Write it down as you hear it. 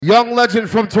Young legend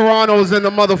from Toronto is in the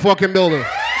motherfucking building.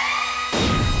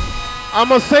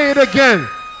 I'ma say it again.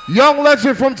 Young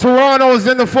legend from Toronto is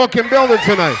in the fucking building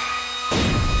tonight.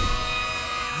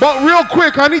 But real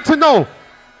quick, I need to know,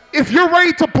 if you're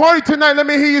ready to party tonight, let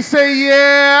me hear you say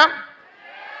yeah.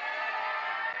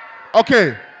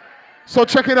 Okay, so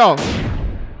check it out.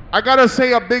 I gotta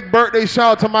say a big birthday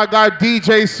shout out to my guy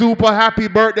DJ Super. Happy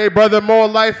birthday, brother. More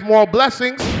life, more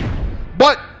blessings.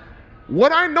 But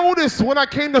what I noticed when I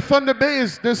came to Thunder Bay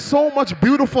is there's so much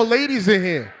beautiful ladies in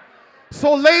here.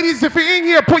 So ladies, if you're in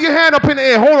here, put your hand up in the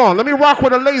air. Hold on, let me rock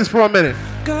with the ladies for a minute.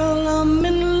 Girl, I'm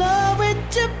in love with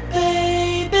you,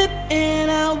 baby,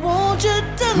 and I want you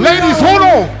to ladies, hold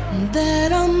on.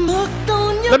 That I'm hooked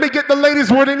on you. Let me get the ladies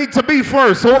where they need to be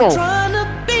first. Hold on.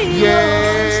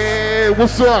 Yeah,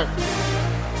 what's up?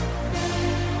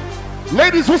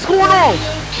 Ladies, what's going on?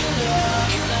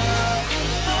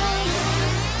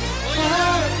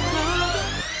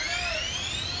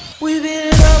 We beat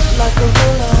it up like a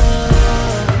roller.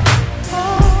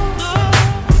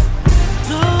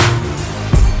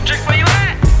 Trick, where you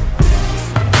at?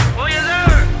 Oh, yes,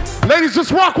 sir. Ladies, just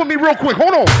rock with me real quick.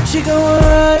 Hold on. She going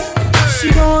right,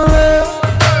 she going left.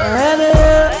 I had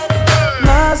it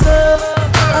myself.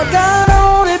 I got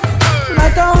on it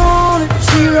like I want it.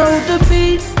 She rode the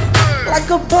beat like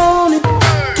a pony.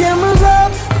 Cameras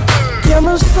up,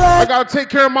 cameras flat. I gotta take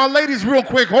care of my ladies real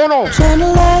quick. Hold on.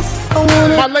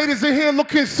 My ladies in here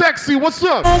looking sexy. What's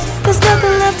up? There's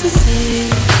nothing left to say.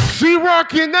 She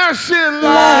rocking that shit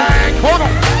like. Hold on.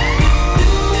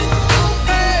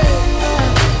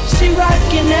 She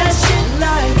rocking that shit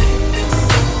like.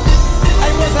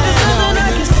 There's nothing I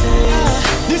can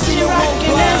say. She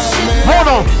rocking that shit. Hold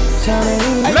on.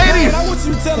 Ladies,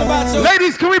 hey,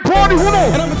 ladies, can we party? Hold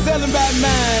on. And I'ma tell them about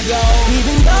mine, dog.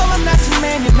 Even though I'm not your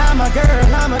man, you're not my girl,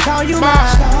 I'ma call you my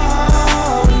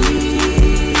shawty.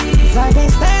 'Cause I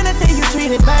can't stand to see you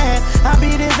treated bad. I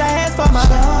beat his ass for my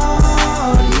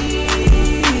shawty.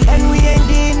 And we ain't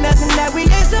did nothing that we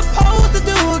ain't supposed to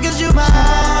do, 'cause you my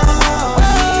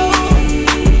shawty.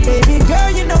 Baby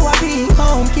girl, you know I be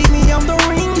home, keep me on the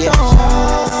ringtone.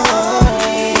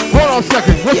 Hold on a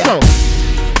second, what's up?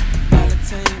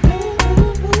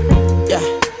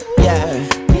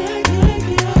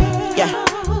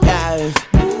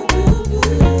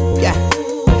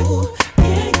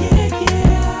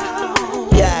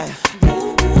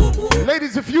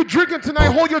 Ladies, if you drinking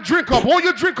tonight, hold your drink up. Hold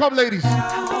your drink up, ladies.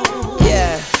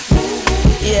 Yeah.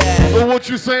 Yeah. Well, what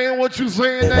you saying? What you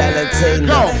saying?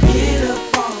 Go.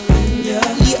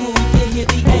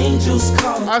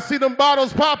 I see them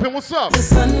bottles popping. What's up? The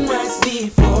sunrise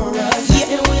before us.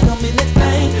 Yeah. And when I'm in the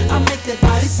thing, I make that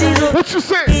body say. What you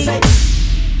saying?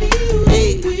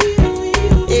 Hey.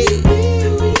 Hey.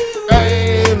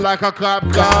 Hey, like a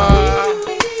cop car.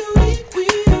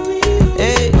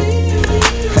 Hey.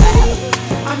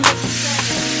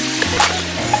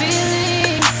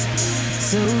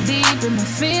 So deep in my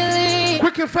feelings.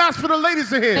 Quick and fast for the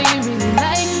ladies in here. You really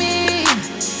like me.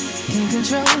 Can't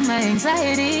control my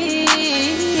anxiety.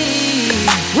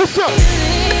 What's up?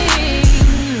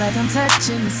 Feeling like I'm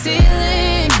touching the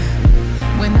ceiling.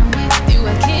 When I'm with you,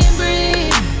 I can't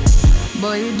breathe.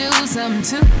 Boy, you do something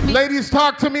to me. Ladies,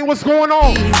 talk to me. What's going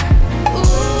on? Ooh,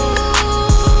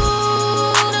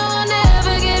 no, I'll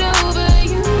never get over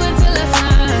you until I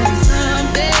find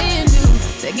something new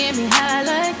that get me high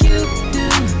like you do.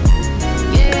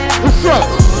 Yeah. What's up?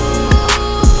 Ooh,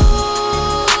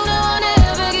 no, I'll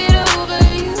never get over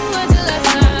you until I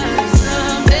find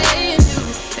something new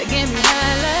that get me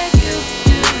high like you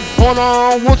do. Hold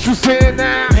on, what you saying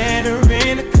now? Met her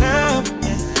in the club,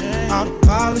 all the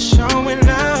ballers showing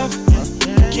love.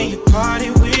 Can you party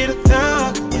with a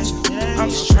thug? I'm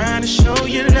just trying to show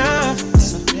you love.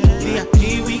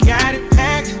 VIP, we got it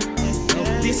packed.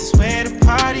 This is where the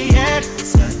party at.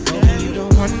 You the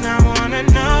one I wanna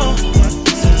know.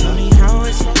 So tell me how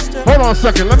it's supposed to. Hold on a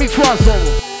second, let me try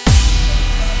something.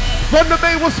 Thunder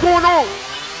Bay, what's going on?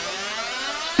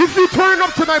 If you turn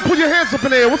up tonight, put your hands up in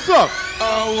the air. What's up?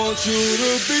 I want you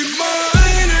to be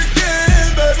mine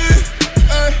again, baby.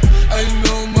 I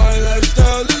know my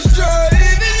lifestyle is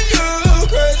driving you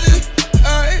crazy.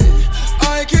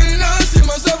 I cannot see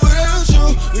myself without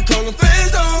you. We call them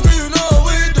fans down, cause you know what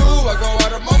we do. I go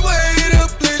out of my way to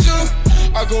please you.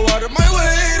 I go out of my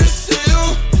way to see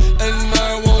you. And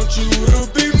I want you to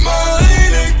be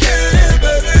mine again,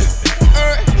 baby.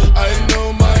 I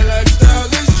know my lifestyle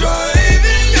is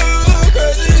driving you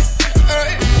crazy.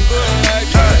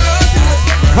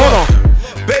 Hold on.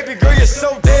 Baby girl, you're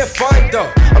so damn fine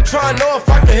though. I'm trying on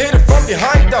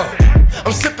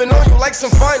I'm sipping on you like some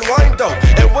fine wine though.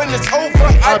 And when it's over,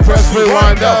 I press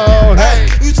rewind though. Hey,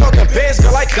 you talking bands,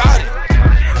 girl, I got it.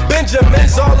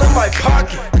 Benjamin's all in my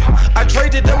pocket. I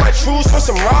traded in my trues for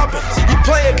some robbers. You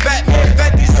playing Batman,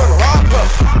 Fetty's gonna rob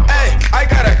her. Hey, I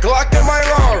got a Glock in my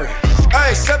Rari.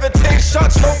 Hey, 17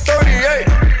 shots, no 38.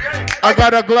 I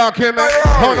got a Glock in my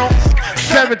Hold on.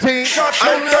 17 shots,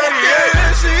 no 38.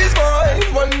 She's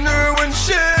mine. Wonder when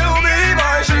she'll be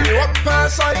mine. She walk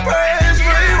past like praise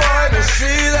rewind and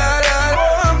see that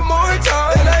one more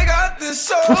time. And I got this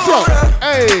soda. What's up?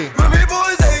 Hey. Remy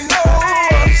boys ain't no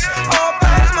us. All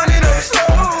fast money, no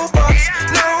slow bucks.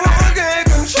 No one can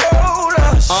control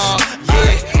us.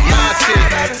 Yeah, my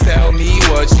ticket. Tell me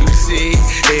what you see.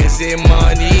 Is it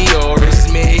money or it's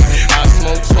me? I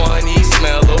smoke 20,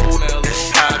 smell old.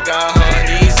 I got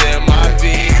honeys in my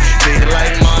V. Big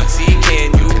like Monty, can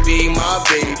you be my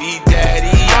baby daddy?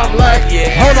 I'm like,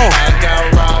 yeah. Hold on. I got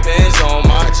robins on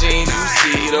my jeans. You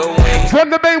see the wings.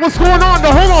 Thunderbay, what's going on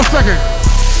though? Hold on a second.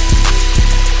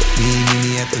 Meet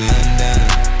me at the London.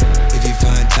 If you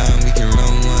find time, we can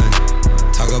run one.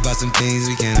 Talk about some things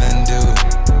we can undo.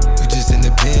 You just in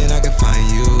the pen, I can find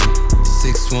you.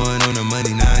 6'1" on the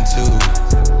money,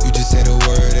 9'2". You just say the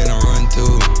word and I run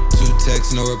through. 2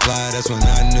 texts, no reply, that's when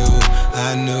I knew.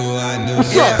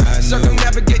 Yeah, I knew.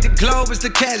 Circumnavigate the globe as the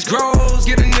cash grows.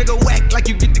 Get a nigga whack like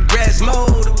you get the grass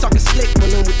mowed. I'm talking slick,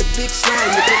 running with the big slime,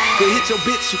 nigga. Can hit your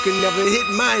bitch, you can never hit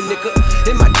mine, nigga.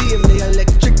 In my DM, they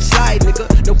electric slide, nigga.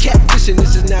 No catfishing,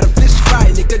 this is not a fish fry,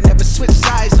 nigga. Never switch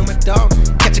sides on my dog.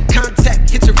 Catch a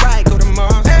contact, hit your ride, go to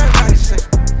Mars. Everybody say,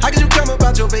 how could you come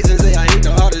about your face and say I hate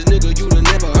the hardest nigga you done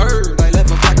never heard? I left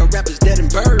a flock of rappers dead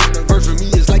and buried. A verse for me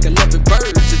is like 11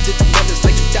 birds. Addicted brothers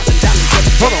like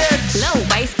 $2,000. Hold on. Low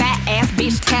waist, fat ass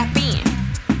bitch, tap in.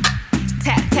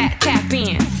 Tap, tap, tap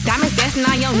in. Diamonds dancing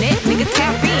on your neck, nigga,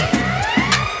 tap in.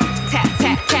 Tap,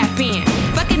 tap, tap in.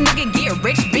 Fucking nigga get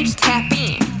rich, bitch, tap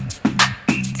in.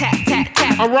 Tap, tap,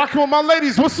 tap. I'm rocking with my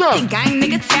ladies. What's up? Gang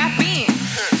nigga, tap in.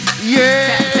 Yeah.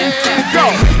 Tap, tap, tap. Go.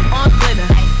 Wrist on glitter,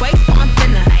 waist on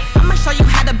thinner. I'ma show you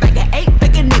how to bag an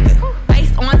 8-figure nigga.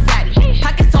 Face on zaddy,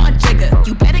 pockets on jigger.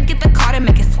 You better get the card and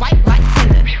make it swipe like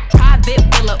Tinder. Private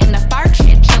villa in the fur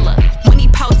shit chiller. When he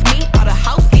post me, all the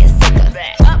hoes get sicker.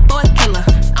 Up boy killer,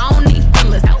 I don't need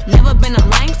fillers. Never been a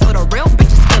lame, so the real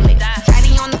bitches feel it.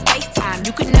 Daddy on the FaceTime,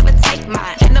 you could never take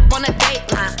mine. End up on a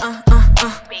dateline,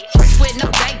 Rich with no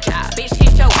day job, bitch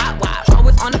hit your wop.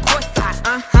 Always on the court side,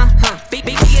 Big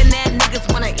millionaire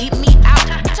niggas wanna eat me out.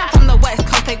 Bitch, I'm from the West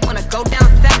Coast, they wanna go down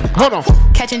south. Hold on.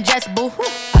 Catching jets, boo.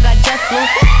 I got jet flu.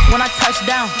 When I touch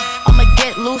down, I'ma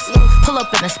get loose. Pull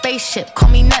up in a spaceship, call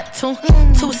me Neptune.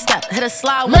 2-step, hit a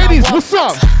slide. Ladies, what's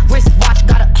up? Wristwatch,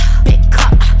 got a big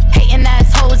cup. Hating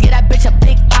assholes, get that bitch a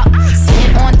big out.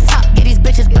 Sitting on top, get these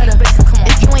bitches better.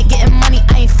 If you ain't getting money,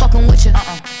 I ain't fucking with you.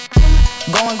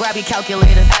 Go and grab your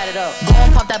calculator, add it up. Go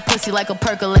and pop that pussy like a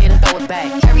percolator. Throw it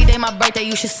back. Every day my birthday,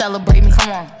 you should celebrate me.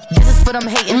 Come on, this is for them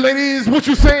hating. Ladies, what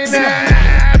you saying there?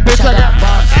 Bitch, I got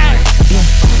bobs. Yeah.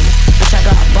 Bitch, I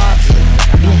got bobs.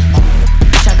 Yeah.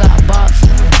 Bitch, I got bobs.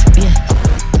 Yeah.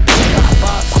 Bitch, I got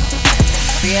bobs.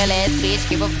 Real ass bitch,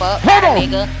 give a fuck. Hold on.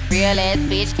 Nigga. Real ass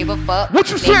bitch, give a fuck. What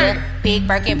you saying? Big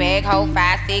Birkin bag, hold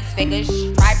 5-6 figures.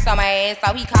 Stripes on my ass,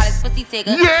 so he call his pussy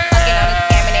tigger. Yeah. Fucking on his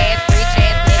scamming ass, rich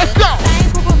ass nigga. Let's go.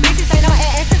 Same group of bitches, ain't no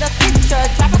ass to the picture.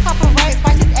 Drop a couple rights,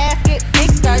 watch his ass get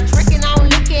bigger. Tricking on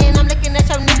licking, I'm looking at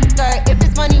your nigga. If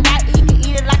it's money right, you can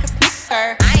eat it like a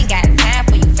snicker. I ain't got time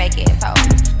for you fake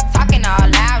assholes. Talking all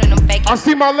loud and them fake I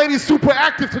see my ladies super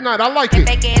active tonight. I like it.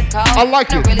 fake ass cold. I like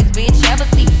the it. realest bitch ever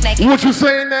see snaking. What you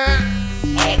saying there?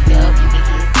 Act up, you can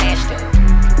get smashed up.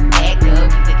 Act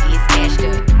up, you can get smashed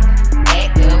up.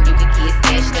 Act up, you can get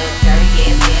smashed up. Dirty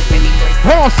ass, baby girl.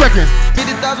 Hold on a second.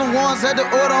 50,000 ones at the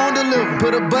order on delivery.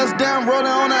 Put a bus down, rolling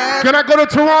on the ass. Can I go to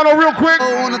Toronto real quick?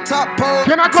 On the top pole.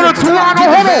 Can I go to Toronto?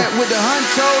 Hold on. With the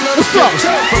honcho, What's up?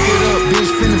 Fuck it up,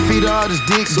 bitch. Finna feed all this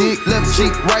dick. Left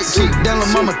cheek, right cheek. Down the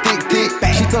mama thick.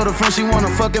 She told her friend she wanna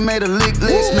fucking made a lick.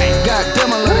 God damn,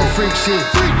 I love that freak shit.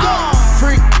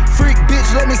 Freak, bitch,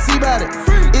 let me see about it.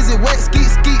 Is it wet, skeet,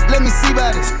 let me see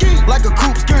about it. Like a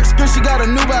coupe, skirt, she got a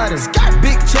new body.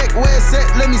 Big check, where it's at,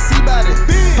 let me see about it.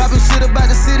 Poppin' shit about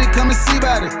the city, come and see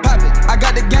about it. Pop it, I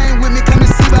got the gang with me, come and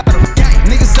see about it.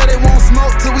 Niggas say they won't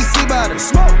smoke till we see about it.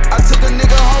 I took a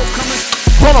nigga home, come and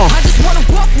Hold on. I just want a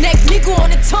roughneck nigga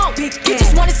on the tongue. You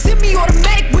just wanna send me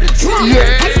automatic with a drum.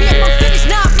 Yeah. Ask me if I'm finished,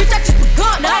 nah, bitch, I just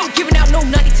begun. I ain't giving out no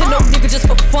nutty to no nigga just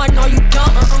for fun. Are you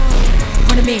dumb?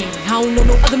 Run a man, I don't know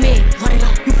no other man. Run it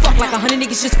up. You fuck like 100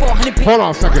 niggas just for 100 bitches. Hold on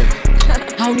a second.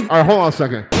 I don't even. All right, hold on a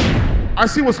second. I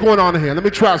see what's going on in here. Let me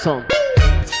try something.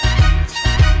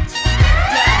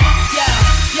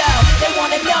 Yo, they wanna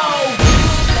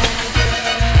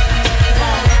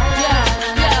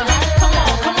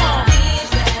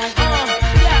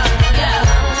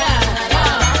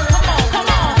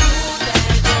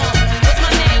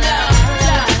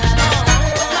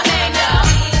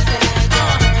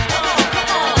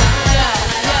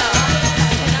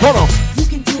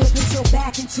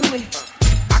into it.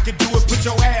 I can do it, put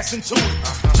your ass into it.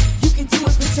 You can do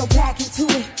it, put your back into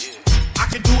it. I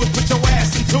can do it, put your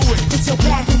ass into it. Put your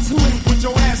back into it. Put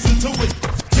your ass into it.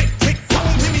 Tick, tick, boom,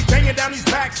 hit me banging down these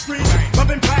back streets.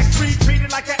 Loving Black Street,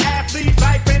 treated like an athlete.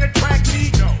 Life ain't a track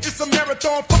lead. It's a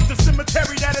marathon, fuck the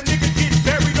cemetery that a nigga gets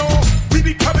buried on. We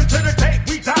be coming to the day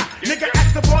we die. Nigga,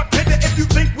 ask the bartender if you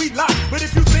think we lie. But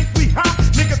if you think we hot,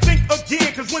 nigga, think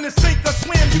again. Cause when it's sink or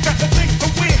swim, you got to think to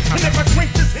win. And if I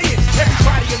drink this in,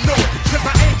 everybody will know it. Cause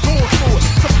I ain't going for it.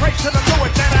 So pray to the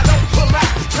Lord that I don't pull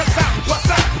out. Cuss out, bust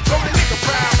out, go to nigga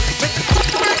proud. Make the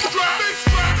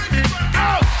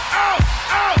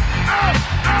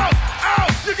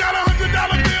you got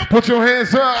 $100 bill. Put your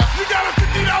hands up. You got a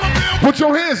 $50 bill. Put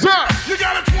your hands up. You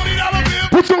got a $20 bill.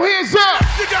 Put your hands up.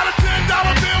 You got a $10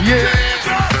 bill. Yeah. Put your hands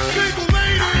up. Single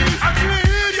ladies, I can't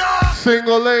hear y'all.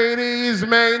 Single ladies,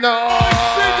 make noise.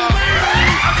 Single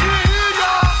ladies, I can't hear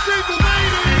y'all. Single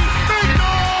ladies, make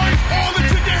noise. All the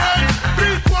chicken heads, be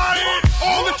quiet.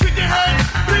 All the chicken heads,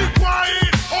 be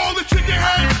quiet. All the chicken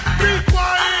heads, be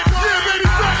quiet. Yeah, baby,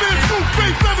 stop this. Scoop,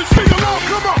 face, never sing along.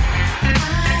 Come on.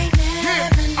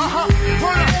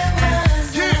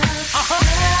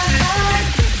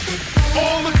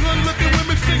 All the good looking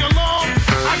women sing along.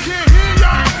 I can't hear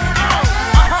y'all.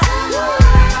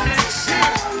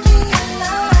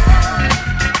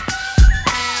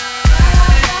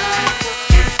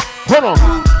 Hold on.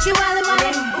 Chihuahua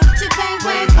running, oochie bang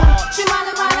bang.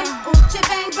 Chihuahua running, oochie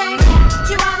bang bang.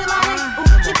 Chihuahua running,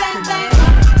 oochie bang bang.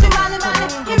 Chihuahua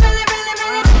running, he really, really,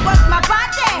 really worked my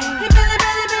body. He really,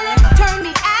 really, really turned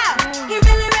me out. He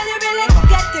really, really, really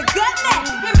got the goodness.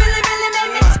 He really, really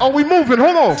made me. Oh, we moving.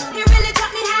 Hold on. He really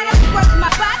taught me how to work my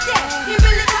body. He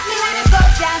really taught me how to go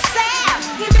down south.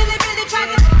 He really, really tried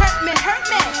to hurt me, hurt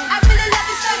me. I really love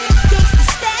this fucking gangsta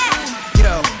style.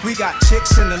 Yo, we got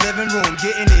chicks in the living room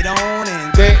getting it on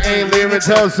and They ain't leaving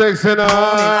till 6 in the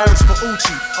morning. O's for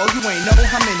Uchi. Oh, you ain't know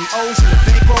how many O's in the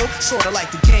bankroll? Sorta like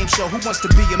the game show, Who Wants to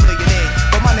Be a Millionaire?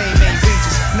 But my name ain't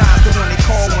Regis. Nas the one they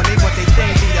call when they want they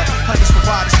thing leader. Hundreds for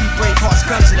riders, we brave hearts,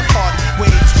 guns in the party.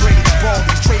 Waves, Brady,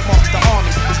 Baldies, trademarks the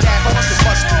army. Is that horse and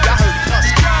musty? I heard it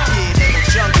husky. Yeah, they the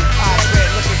jungle, eyes red,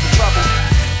 looking for trouble.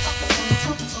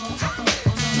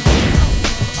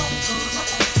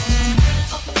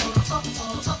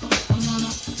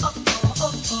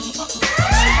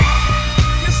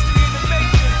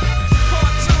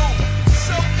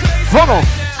 Hold on.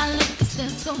 I look at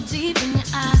this so deep in your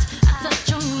eyes. I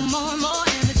touch on you more and more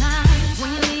every time.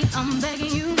 When you leave, I'm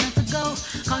begging you not to go.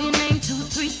 Call your name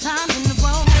 2-3 times in a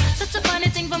row. Such a funny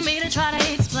thing for me to try to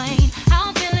explain.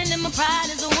 How I'm feeling and my pride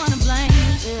is the one to blame.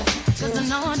 Cause I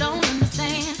know I don't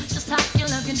understand just how your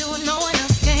love can do it, no one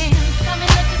else can. Got me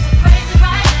looking so crazy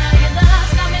right now. Your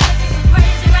love's got me looking so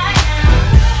crazy right now.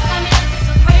 Got me looking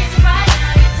so crazy right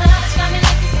now. Your touch got me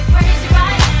looking so crazy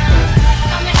right now.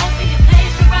 Got me hoping you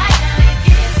page me right now. Your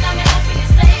kiss got me hoping you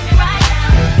save me right now.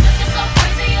 Looking so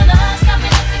crazy, your love's got me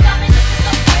looking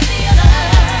so crazy, your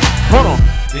love. Hold on.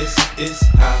 This is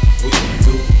how we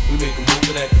do. We make a move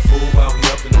and act a fool while we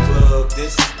up in the club.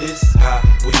 This is how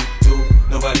we do.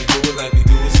 Nobody do it like we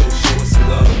do it, so show us some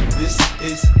love. This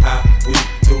is how we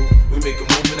do. We make a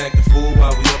move and act a fool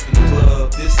while we up in the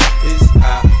club. This is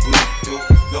how we do.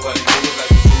 Nobody do it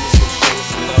like we do it, so show us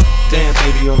some love. Damn,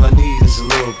 baby, all I need is a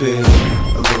little bit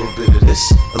of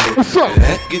this, a little What's bit up? of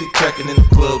that. Get it cracking in the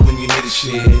club when you hear the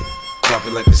shit. Drop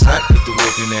it like it's hot, get the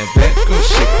work in that back. Go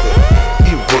shake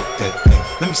that, you work that thing.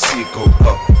 Let me see it go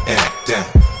up and down.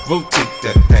 Rotate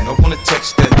that thing, I wanna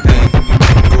touch that thing. Let me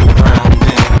make it go round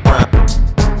and round.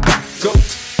 Go,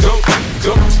 go,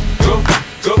 go, go,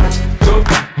 go, go.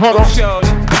 Hold on.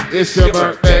 Shorty, It's your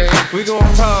birthday. We gon'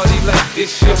 party like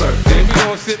it's your birthday. We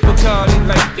gon' sip Bacardi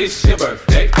like it's your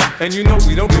birthday. And you know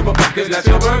we don't give a fuck, cause that's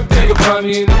your birthday. You can find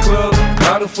me in the club,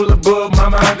 bottle full of bub.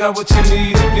 Mama, I got what you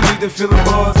need if you need to feel the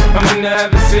buzz. I'm into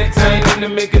having sex, I ain't into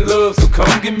making love. So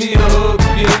come give me a hug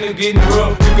if you're into getting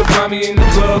rough. You can find me in the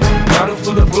club, bottle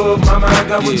full of bub. Mama, I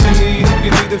got what you need if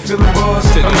you need to feel the buzz.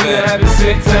 I'm into having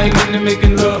sex, I ain't into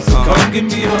making love. So come give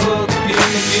me a hug if you're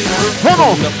into getting rough. Hold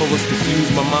on. Up, I was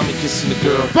confused, my mommy kissing the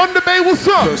girl. Thunderbay, what's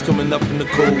up? Girls coming up in the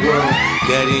cold world.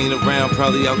 Daddy ain't around,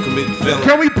 probably out committing felony.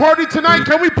 Can we party tonight?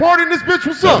 Can we party in this bitch?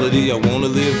 What's up? I wanna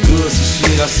live good, so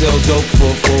shit, I sell dope for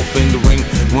a 4-finger ring.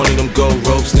 One of them gold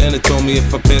ropes. Nana told me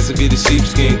if I pass, I get a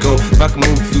sheepskin coat. If I can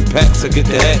move a few packs, I get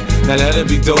the hat. Now that'd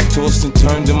be dope. Tossed and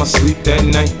turned in my sleep that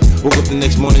night. Woke up the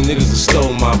next morning, niggas have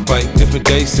stole my bike. Different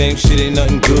day, same shit, ain't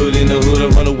nothing good in the hood. I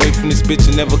run away from this bitch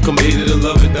and never come here to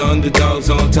love it. The underdog's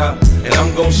on top, and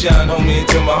I'm gon' shine, homie,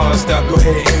 until my heart stop. Go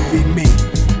ahead, envy me.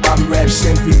 I'm Raps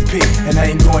MVP, and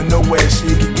I ain't going nowhere, so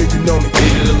you can get to know me.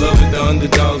 Here to love it, the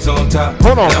underdog's on top, top.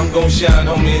 Hold on. And I'm gon' shine,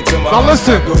 homie, until my Now heart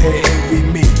listen. stop. Go ahead and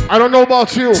envy me. I don't know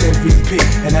about you, MVP,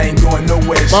 and I ain't going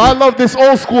nowhere. but I love this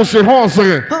old school shit. Hold on a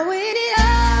second. But with it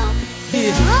all,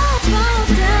 This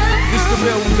the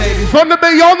real one, baby.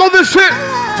 Thunderbay, y'all know this shit?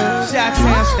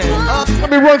 Shot-town stand. Let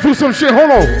me run through some shit.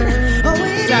 Hold on.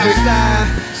 Southside.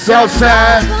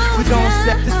 Southside. We gon'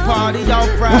 set this party off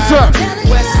right. What's up?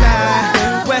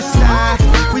 West side.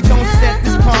 We gon' set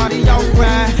this party off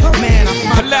right. Man,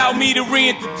 allow me to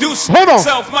reintroduce Hold on.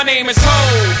 myself. My name is Ho.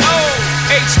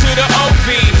 H to the OV.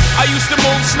 I used to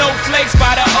move snowflakes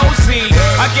by the OZ.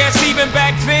 I guess even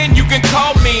back then you can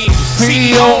call me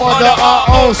CEO of the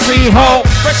ROC Ho.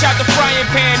 Fresh out the frying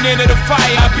pan into the fire.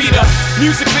 I be the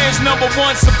music biz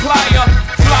 #1 supplier.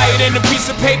 Fly it in a piece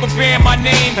of paper bearing my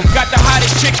name. Got the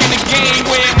hottest chick in the game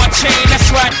wearing my chain. That's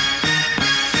right.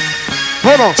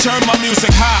 Hold on. Turn my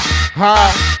music high.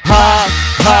 High.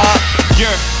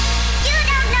 Yeah.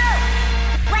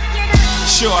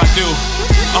 Sure I do.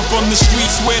 I'm from the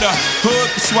streets where the hood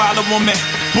can swallow on me.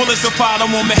 Bullets will follow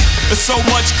on me. There's so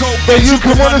much coke that you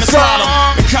can run asylum.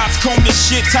 The cops comb this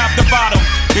shit top to bottom.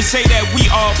 They say that we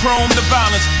are prone to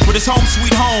violence, but it's home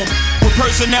sweet home. Where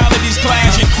personalities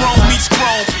clash and chrome meets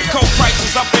chrome. Coke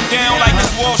prices up and down like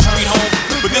it's Wall Street home.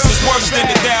 But this is worse than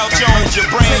the Dow Jones. Your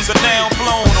brains are now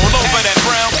blown all over that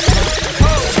brown.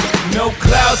 No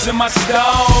clouds in my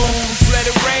stones. Let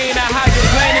it rain. I hide the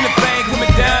plane in the bank.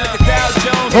 Coming down like the Dow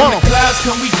Jones. In the clouds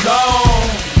can we go?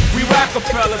 We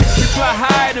Rockefeller. We fly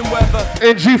higher than weather.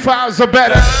 And G5s are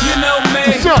better. You know me.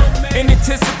 What's up? In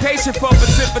anticipation for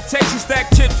precipitation. Stack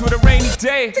chips with a rainy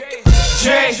day.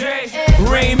 Jay,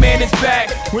 Rain Man is back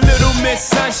with Little Miss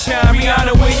Sunshine.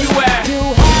 Rihanna, where you at? You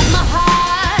have my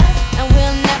heart, and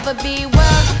we'll never be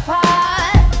worlds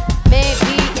apart.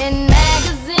 Maybe in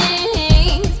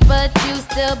magazines, but you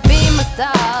still be my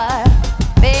star,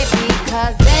 baby.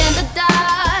 'Cause in the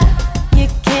dark, you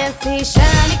can't see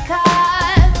shiny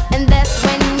cars, and that's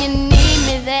when you need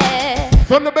me there.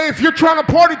 Thunderbay, if you're trying to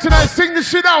party tonight, sing this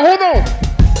shit out. Hold on.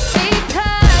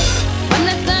 Because when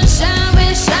the sunshine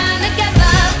will shine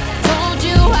together, told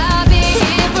you I'll be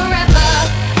here forever.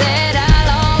 Said I'll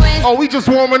always. Oh, we just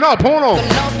warming up. Hold on. No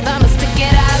thumbs to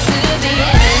get out to the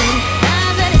end. Now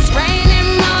that it's raining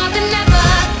more than ever,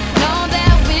 know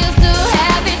that we'll still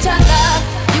have each other.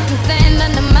 You can stand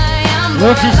under my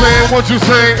umbrella. What you saying? What you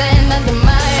saying? Stand under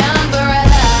my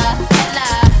umbrella.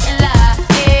 Ella,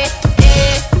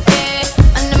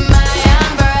 under my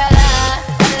umbrella.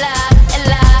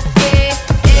 Ella,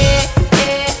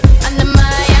 under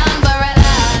my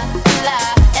umbrella.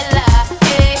 Ella,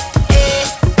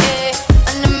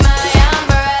 under my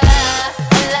umbrella.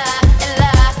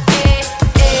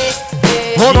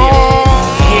 Hold on.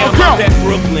 Yeah, I'm at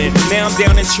Brooklyn. Now I'm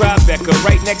down in Tribeca,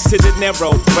 right next to the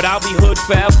Narrow. But I'll be hood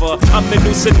forever. I'm the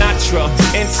new Sinatra.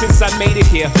 And since I made it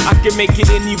here, I can make it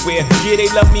anywhere. Yeah, they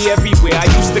love me everywhere. I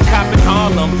used to cop in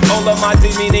Harlem. All of my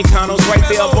Dominicanos right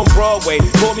there up on Broadway.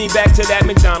 Pulled me back to that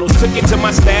McDonald's. Took it to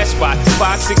my stash spot,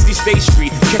 560 State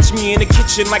Street. Catch me in the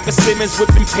kitchen like a Simmons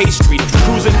whipping pastry.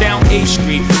 Cruising down A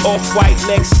Street, off-white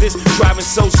Lexus. Driving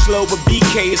so slow, but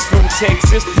BK is from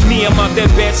Texas. Me, I'm out that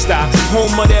Bed-Stuy,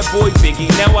 home of that boy Biggie.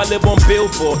 Now I live on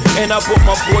Billboard, and I brought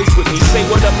my boys with me. Say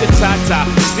what up to Tata,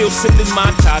 still sipping my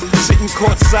top. Sitting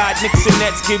courtside, Knicks and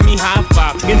Nets give me high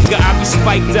five. Nigga, I be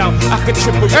spiked out, I could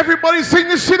triple. Everybody sing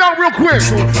this shit out real quick.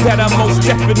 That I most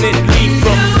definitely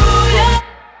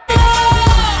from.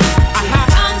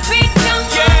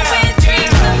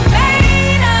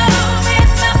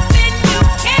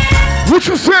 What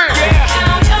you saying?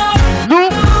 No.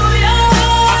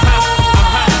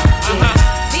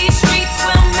 These streets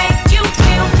will make you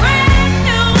feel brand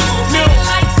new.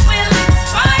 Lights will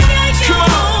inspire you.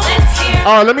 Let's hear.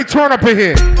 All right, let me turn up in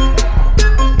here.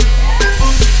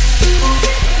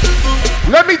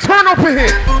 Let me turn up in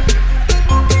here.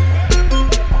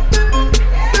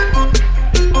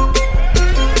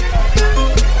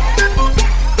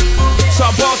 So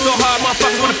I ball so hard,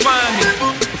 motherfuckers wanna find me.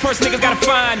 First niggas gotta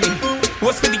find me.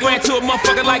 What's 50 grand to a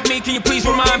motherfucker like me? Can you please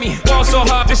remind me? Ball so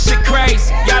hard, this shit crazy.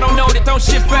 Y'all don't know that don't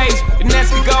shit phase. The next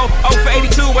could go 0 for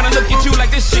 82 when I look at you like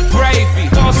this shit gravy.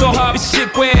 Ball so hard, this shit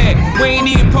weird. We ain't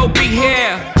even Pope be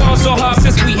here. Ball so hard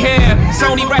since we here. It's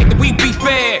only right that we be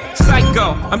fair.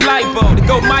 Psycho, I'm libo to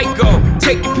go Michael.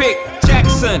 Take your pick.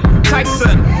 Jackson,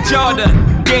 Tyson,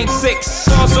 Jordan, Game 6.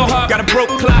 Ball so hard, got a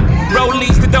broke clock.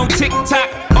 Rollies that don't tick tock.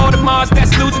 All the Mars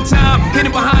that's losing time.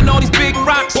 Hidden behind all these big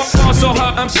rocks. Ball so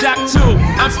hard, I'm shocked too.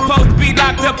 I'm supposed to be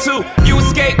locked up too. You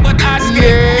escape, but I escape.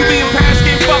 Yeah. You be in Paris,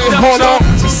 get fucked up Hold on.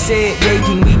 too. She said, yeah,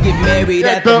 can we get married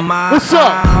at the mall? What's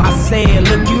up? I said,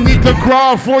 look, you Need the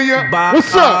crowd for you.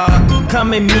 What's up?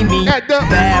 Come and meet me At the-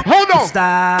 back. hold on.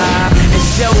 Stop.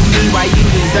 why you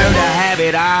deserve to have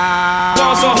it all.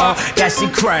 Ball so hot. That she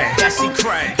cray.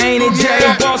 Ain't it Jay?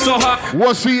 Ball so hot.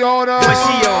 What's she on?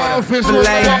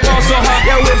 Filet.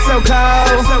 Your whip so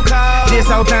cold. This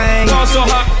whole thing. Ball so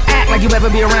hot. Act like you ever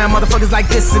be around motherfuckers like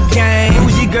this again.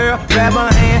 Who's your girl? Grab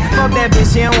her hand. Fuck that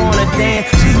bitch, she don't wanna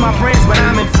dance. She's my friend, but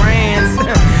I'm in France.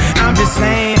 I'm just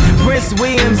saying, Prince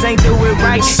Williams ain't do it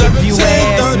right if you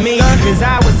ask me. Cause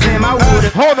I was him, I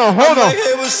would've. Hold on. Like,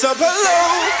 hey, what's up,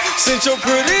 hello? Sent your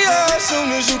pretty ass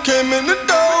soon as you came in the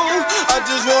door. I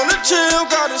just wanna chill,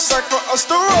 got a sack for us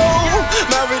to roll.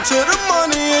 Married to the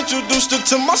money, introduced her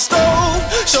to my stove.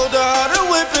 Showed her how to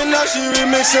whip it, now she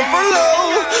remixing for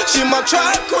low. She my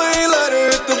track queen, let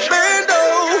her hit the bando.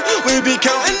 We be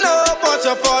counting up, watch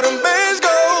how far them bands go.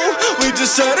 We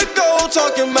just set a goal,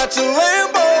 talking matching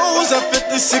Lambos. At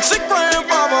 56 a gram,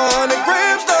 500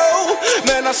 grams though.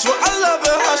 Man, I swear I love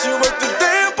her, how she work the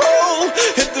damn pole.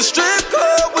 Hit the strip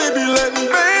club, we be letting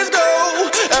bands go.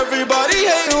 Everybody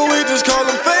hating, we just call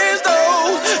them fans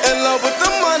though. In love with the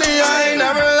money, I ain't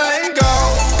never letting go.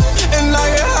 And I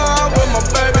get high with my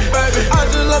baby. I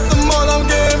just left the mall, I'm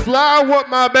getting fly with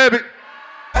my baby.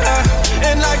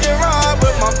 And I get ride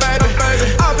with my baby.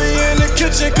 I be in the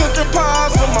kitchen cooking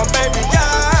pies with my baby,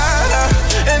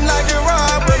 yeah. And I get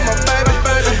ride with my baby.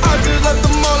 I just left the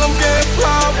mall, I'm getting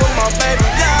fly with my baby,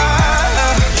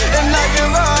 yeah. And I get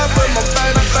ride with my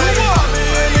baby. I be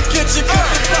in the kitchen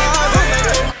cooking pies.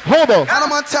 Hold on. Hannah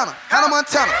Montana. I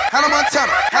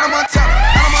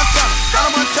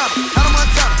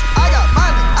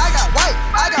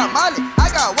got money, I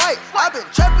got white. I've been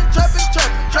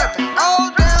trapping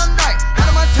all damn night.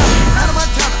 Hannah Montana.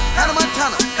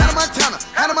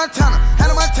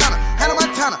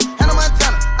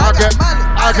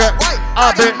 I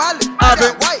got money, I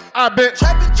got white. I've been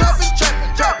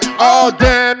trapping all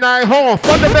damn night. Hold on,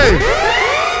 Thunderbay.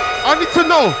 I need to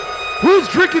know who's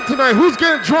drinking tonight. Who's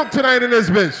getting drunk tonight in this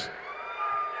bitch?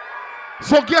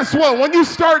 So guess what? When you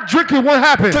start drinking, what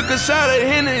happened? Took a shot at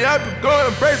Henny, I been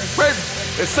going crazy.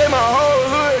 They say my whole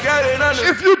hood got it under.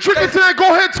 If you drinking tonight,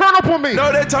 go ahead, turn up on me.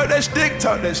 No, they talk that stick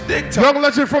talk. Young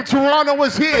legend from Toronto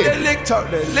is here. That lick talk.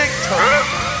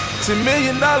 $10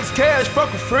 million cash, fuck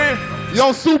a friend.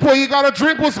 Yo, Super, you got a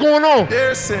drink? What's going on?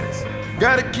 Their sense.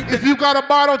 Gotta keep if you got a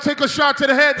bottle, take a shot to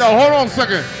the head though. Hold on a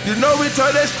second. You know we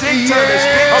talk that stick talk.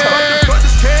 I'm about to fuck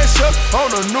this cash up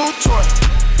on a new toy.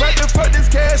 About to fuck this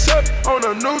cash up on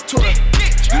a new toy.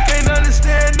 You can't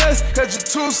understand us, cause you're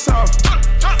too soft.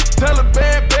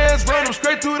 Taliban bands run them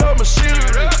straight through the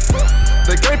machinery.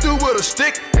 They came through with a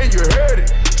stick and you heard it.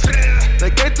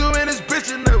 They came through in this bitch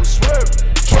and they was swerving.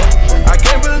 I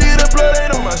can't believe the blood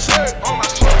ain't on my shirt.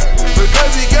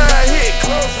 Because he got hit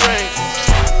close range.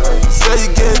 Say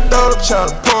you getting thought, I'm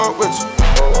tryna part with you.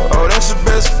 Oh, that's your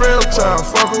best friend, I'm tryna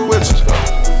fuck with you.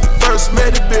 First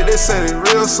met the bitch, they say they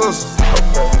real sisters. I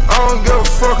don't give a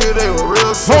fuck if they were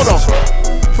real sisters. Hold on.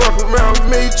 Fuck around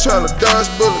with me, tryna dodge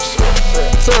bullets.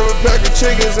 Serve a pack of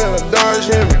chickens and a Dodge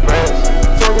Henry.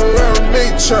 Fuck around with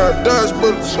me, tryna dodge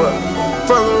bullets.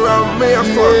 Fuck around with me, I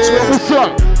fuck twins. What's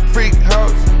up? Freak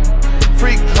house.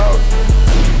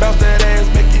 Bounce that ass,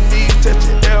 make your knees touch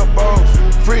your elbows.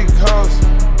 Freak house.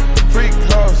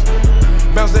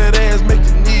 Bounce that ass, make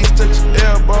your knees touch your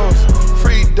elbows.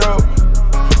 Free dope,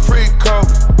 free coke.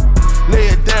 Lay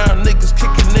it down, niggas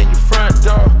kicking in your front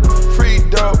door. Free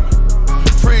dope,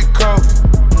 free coke.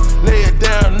 Lay it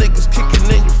down, niggas kicking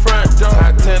in your front door.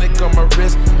 Titanic on my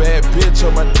wrist, bad bitch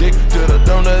on my dick. Did a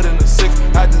donut in the 6.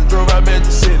 I just drove out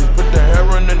Magic City. Put the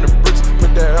heroin in the bricks,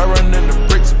 put the heroin in the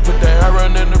bricks, put the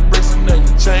heroin in the bricks, and then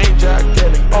you change, I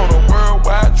get it. On a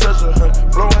worldwide treasure hunt,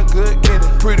 blowing good, get it.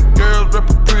 Pretty girls, rep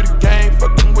a pretty game,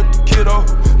 fucking with the kiddo.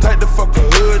 Tight the fuck a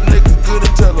hood, nigga, good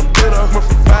until I'm bitter. Went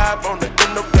from 5 on the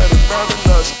end of that, brother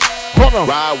nuts.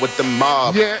 Ride with the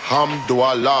mob,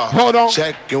 Hamdulillah. Hold on.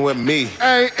 Check in with me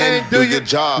and do your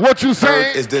job. What you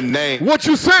saying? Is the name. What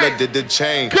you saying? Did the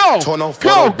chain. Go. Torn on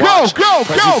Go. Lamborghini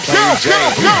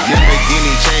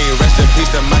chain. Rest in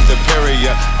peace to my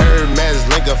superior. Hermes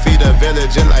Linker feed a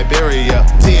village in Liberia.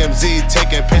 TMZ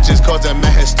taking pictures causing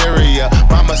my hysteria.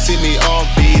 Mama see me on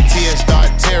BT and start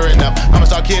tearing up. I'ma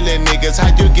start killing niggas.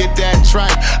 How you get that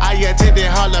tripe? I attended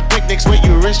Harlem picnics where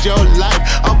you risk your life.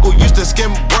 Uncle used to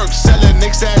skim work, selling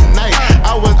nicks at night.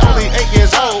 I was only 8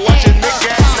 years old watching Nick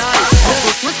at night.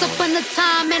 Once upon a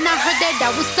time and I heard that I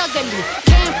was ugly.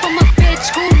 Came from a bitch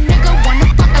who nigga wanna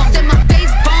fuck. I said my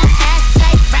face bomb, ass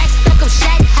tight, rack stuck up,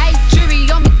 shack height, jury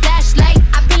on me flashlight.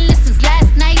 I've been listening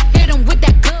last night, hit him with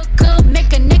that good,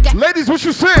 make a nigga. Ladies, what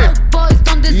you saying? Boys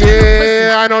don't deserve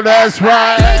yeah, I know that's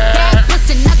right. Big bag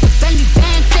pussy, not the belly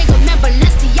band. Take a member,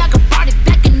 Balenciaga brought it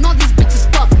back and all these bitches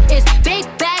fuck. It's big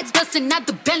bags, bustin' out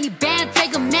the belly band.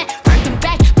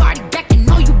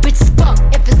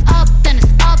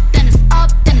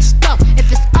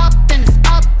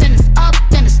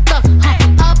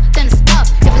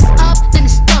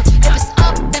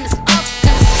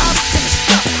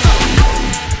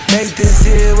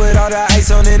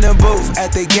 in the booth.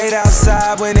 At the gate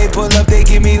outside, when they pull up, they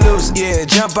give me loose. Yeah,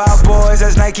 jump out, boys.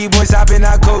 That's Nike boys hopping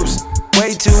our coast.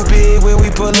 Way too big when we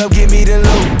pull up, give me the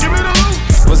loot.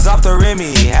 Was off the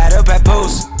Remy, had up at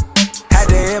post. Had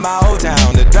to hit my old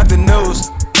town to duck the news.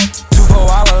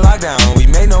 24-hour lockdown, we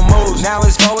made no moves. Now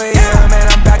it's 4 a.m. and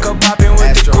I'm back up popping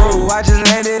with the crew. I just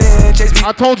landed in Chase B.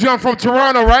 I told you I'm from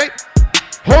Toronto, right?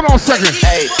 Hold on a second.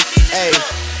 Hey, hey,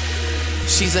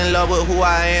 she's in love with who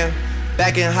I am.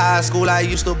 Back in high school, I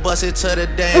used to bust it to the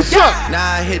dance. What's up?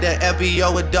 Now I hit the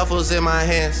FBO with duffels in my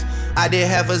hands. I did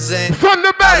half a zen.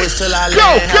 Thunderbay. I was till I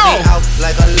land. Had me out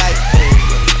like a light, ay,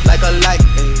 like a light,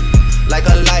 ay, like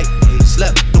a light. Ay.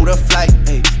 Slept through the flight,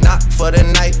 ay, not for the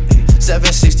night. Ay.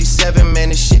 767, man,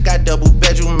 this shit got double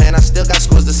bedroom, man. I still got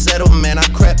scores to settle, man. I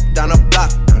crept down the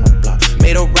block,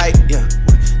 made a right, yeah.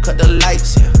 Cut the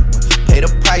lights, yeah. Pay the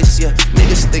price, yeah.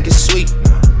 Niggas think it's sweet,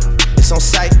 it's on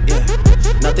sight, yeah.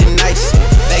 Nothing nice, yeah.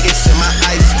 Vegas in my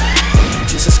ice,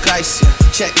 Jesus Christ, yeah.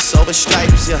 Checks over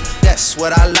stripes, yeah. That's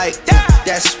what I like, yeah.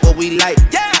 That's what we like.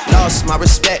 Lost my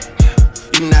respect,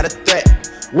 you not a threat.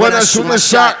 When I shoot my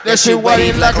shot, that shit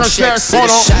waiting like I'm Shaq. See the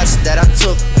shots that I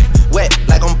took, wet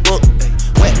like I'm Book,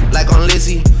 wet like I'm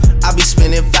Lizzie. I be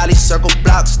spinning valley circle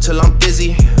blocks till I'm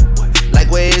busy.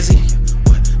 Like where is he?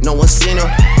 No one seen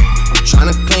him. I'm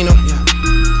tryna clean him.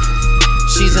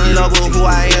 She's in love with who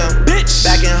I am.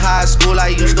 Back in high school, I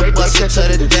used to bust it to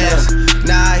the dance.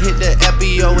 Now I hit the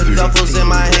FBO with duffels in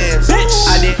my hands.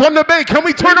 I did. From the Bay, can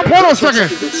we turn up? Hold on a second.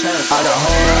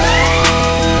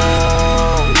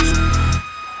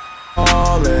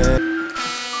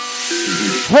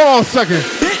 Hold on a second.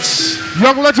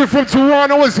 Young legend from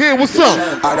Toronto is here. What's up?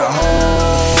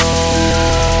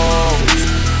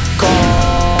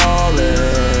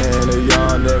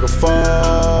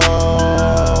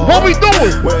 What we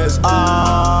doing? Where's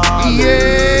Ollie?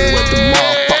 Yeah. With the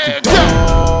motherfucking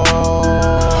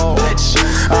ball.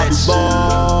 I be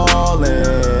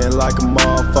ballin' like a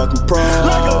motherfucking pro.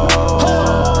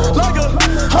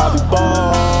 I be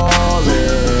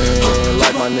ballin'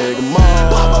 like my nigga Mo.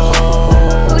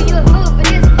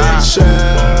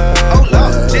 Oh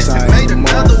Lord, this made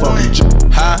another one.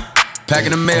 Huh?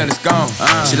 Packing the mail, it's gone.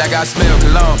 She like I smell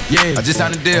cologne. Yeah. I just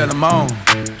signed a deal, I'm on.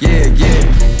 Yeah, yeah.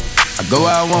 I go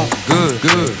where I want, good,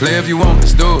 good. Play if you want,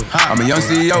 let's do it. I'm a young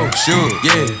CEO, sure.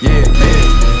 Yeah, yeah,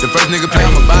 yeah. The first nigga play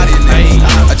on my body and then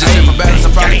I just hit my balance,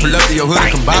 I probably pull up to your hood and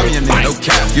come buy me a nigga, no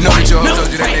cap. You know that your hoe told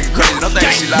you that nigga crazy, don't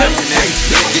think she like you, nigga.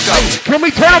 Get caught. Can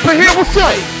we turn up in here? What's up?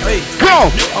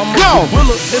 Go, go.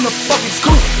 In the fucking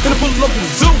scoop, gonna pull up in the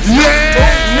zoo. Yeah.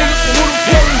 Nigga, who the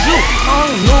hell is you? I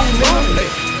don't know,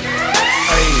 nigga.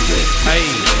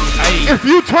 If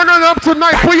you turn it up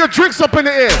tonight, put your drinks up in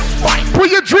the air. Put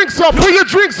your drinks up, put your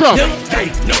drinks up.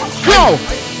 Go,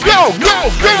 go, go,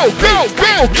 go, go,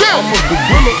 go, go. I'm a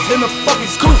gorilla in the fucking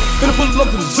scoop, gonna pull up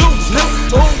to the zoo.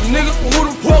 Nigga, who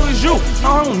the hell is you?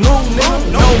 I don't know,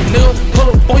 nigga. No, nigga, pull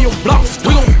up on your blocks.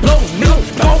 We gon' blow, nigga.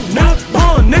 Go, nigga,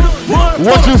 run, nigga, run.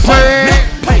 What you say?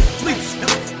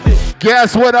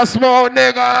 Guess what, a small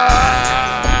nigga.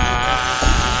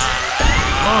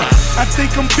 I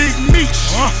think I'm Big Meech,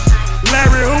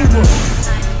 Larry Hoover,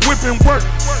 whipping work.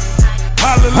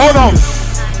 Hallelujah. Hold on.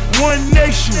 One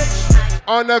nation.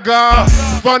 On the guard,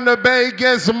 Thunderbay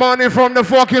gets money from the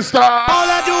fucking star. All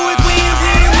I do is win,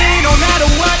 win, win, no matter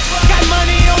what. Got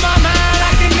money on my mind,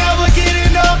 I can never get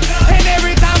enough. And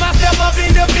every time I step up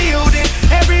in the building,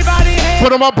 everybody hands. Put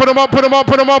 'em up, put 'em up, put 'em up,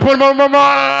 put 'em up, put 'em up, put 'em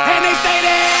up. And they stay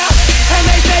there, and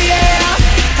they say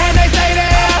yeah, and they stay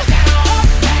there.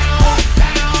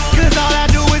 Cause all I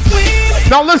do is win.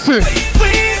 Now listen,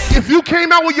 if you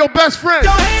came out with your best friend,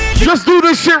 just do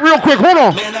this shit real quick. Hold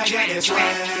on.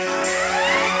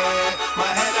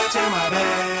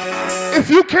 If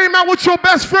you came out with your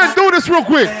best friend, do this real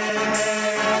quick.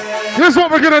 Here's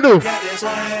what we're gonna do.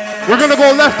 We're gonna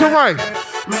go left to right.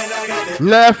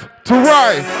 Left to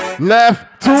right. Left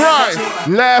to right.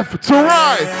 Left to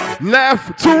right.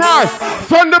 Left to right.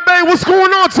 Thunderbay, what's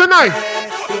going on tonight?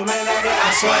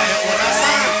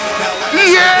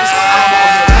 Yeah!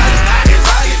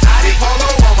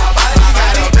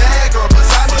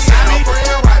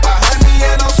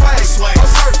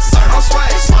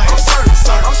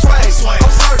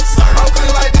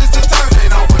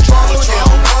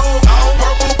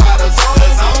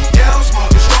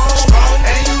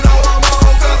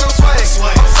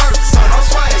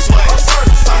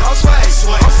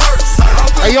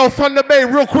 Hey, yo,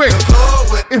 Thunderbay, real quick.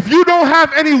 If you don't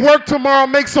have any work tomorrow,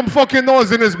 make some fucking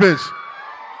noise in this bitch.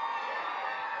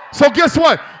 So guess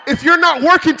what? If you're not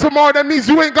working tomorrow, that means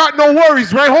you ain't got no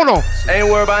worries, right? Hold on. Ain't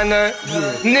worried about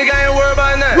nothing. Nigga ain't worried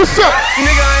about nothing. What's up?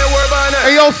 Nigga ain't worried about nothing.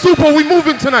 Hey, yo, Super, we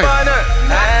moving tonight.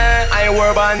 ain't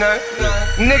worried about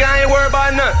nothing. Nigga, I ain't worried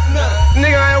about nothing.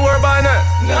 Nigga, I ain't worried about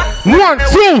nothing.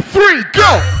 1, 2, 3, go!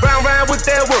 Round with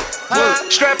that work.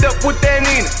 Strapped up with that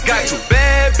Nina. Got two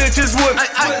bad bitches with me.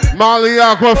 Molly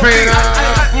Aquafina.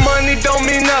 Money don't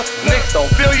mean nothing. Niggas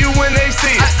don't feel you when they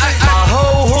see it. My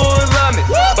whole hood love me.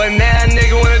 But now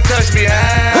nigga wanna touch me.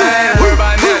 I ain't worried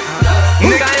about nothing.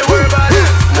 Nigga, I ain't worried about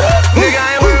nothing. Nigga,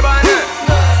 I ain't worried about nothing.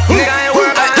 Nigga, I ain't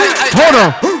worried about nothing. Hold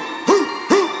on.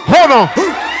 Hold on.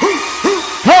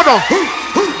 Hold on.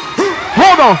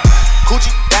 Hold on.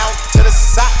 Coochie down to the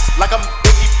socks like I'm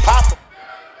Biggie Papa.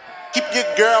 Keep your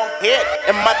girl head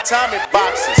in my Tommy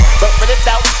boxes. But when it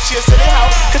out, she a silly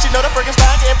hoe. Cause she know the freaking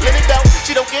style getting plenty dough.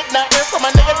 She don't get nothing from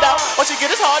my nigga dough. Once she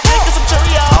get his hard dick and some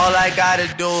Cheerios. All I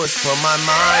gotta do is put my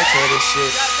mind to this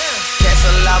shit.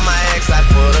 Cancel out my ex, I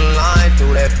put a line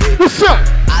through that bitch. What's up?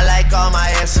 I like all my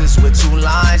exes with 2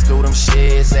 lines through them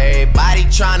shits. Everybody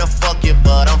tryna fuck you,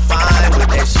 but I'm fine with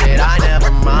that shit. I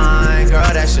never mind,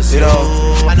 girl, that's just you.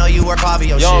 I know you work hard for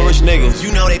your Young shit. rich niggas.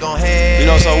 You know they gon' hate. You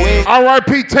know, so we.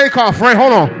 R.I.P. Takeoff, right?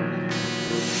 Hold on.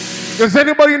 Does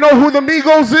anybody know who the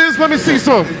Migos is? Let me see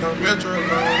some.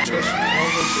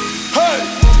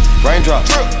 Hey! Raindrop,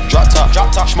 drop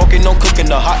top, smoking on cooking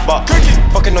the hot pot.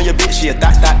 Fucking on your bitch, yeah,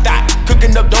 that.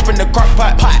 Cooking up dope in the crock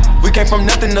pot. We came from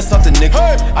nothing to something,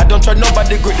 nigga. I don't try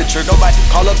nobody, grip the trigger. Nobody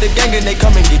call up the gang and they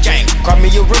come and get gang. Cry me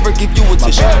a river, give you a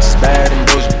tissue. My bitch is bad and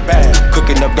doja, bad.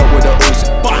 Cooking up dope with a Uzi.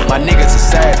 My niggas is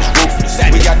savage, ruthless.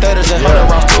 We got 30s and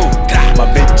 100 rounds too. My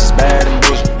bitch is bad and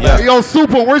doja, Hey, yo,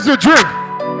 Super, where's your drink?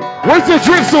 Where's your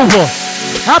drink, Super?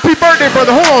 Happy birthday,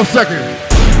 brother. Hold on a second.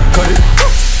 Cut it,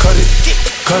 cut it.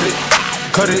 Cut it,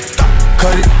 cut it,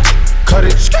 cut it, cut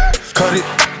it, cut it,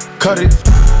 cut it.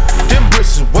 Them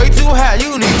bricks is way too high,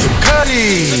 you need to cut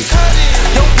it.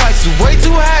 Your price is way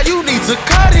too high, you need to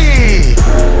cut it.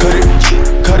 Cut it,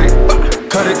 cut it,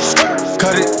 cut it,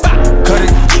 cut it, cut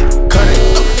it, cut it.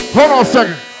 Hold on a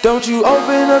second. Don't you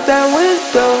open up that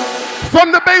window.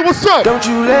 Thunderbay, what's up? Don't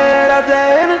you let out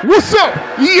that energy. What's up?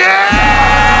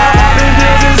 Yeah! Popping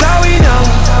pills is all we know.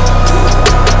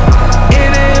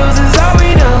 Inhales is all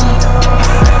we know.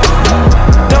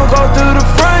 Don't go through the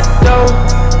front door.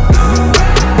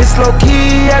 It's low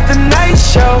key at the night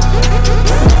show.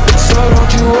 So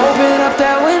don't you open up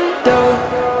that window.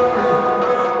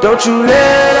 Don't you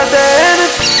let out that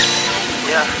energy.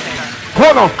 Yeah.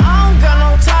 Hold on. I don't got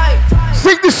no type.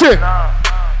 Sing this shit.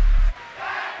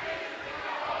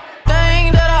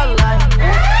 Thing that I like.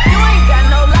 You ain't got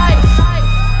no life.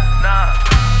 Nah.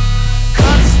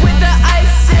 Cups with the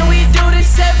ice and we do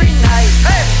this every night.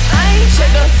 Hey. I ain't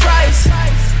check the price.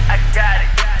 I got it.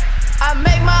 I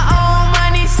make my own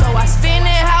money, so I spend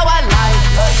it how I like.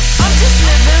 I'm just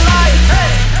living life.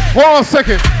 Hey. Hold on a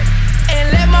second.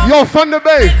 Yo,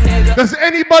 Thunderbay, does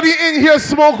anybody in here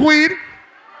smoke weed?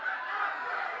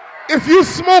 If you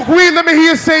smoke weed, let me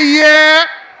hear you say yeah.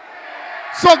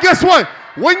 So guess what?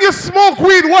 When you smoke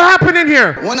weed, what happened in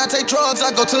here? When I take drugs,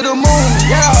 I go to the moon.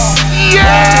 Yeah.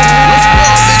 Yeah.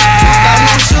 Got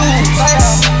no shoes.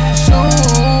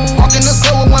 Walk in the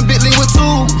club with 1 Bentley with 2.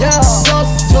 Yeah.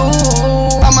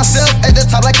 By myself at the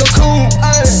top like a cocoon.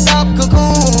 Stop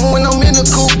cocoon. When I'm in the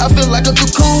coop, I feel like a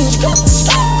cocoon.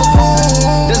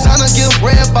 Designer give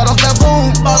red bottles,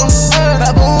 baboon.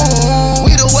 Baboon.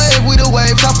 We the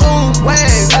wave, typhoon.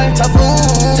 Wave, typhoon.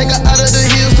 Take her out of the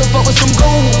hills to fuck with some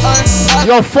goons.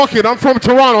 Yo, fuck it. I'm from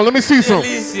Toronto. Let me see some.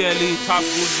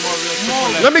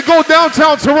 Let me go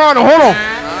downtown Toronto. Hold on.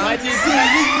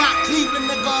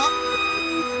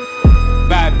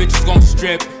 Bad bitches gon'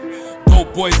 strip.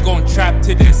 Dope boys gon' trap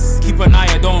to this. Keep an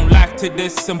eye, don't lack to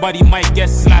this. Somebody might get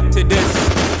slapped to this.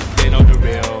 They know the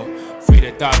real. Free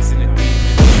the dogs and the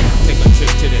demons. Take a trip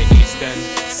to the east end.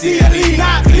 CLE,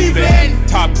 not Cleveland.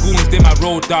 Top goons, they my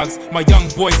road dogs. My young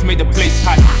boys made the place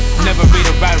hot. Never made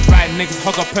a right niggas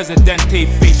hug a Presidente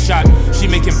face shot. She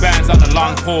making bands on the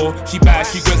long pole. She bad,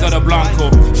 she goes out of Blanco.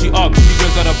 She up, she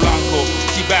goes out of Blanco.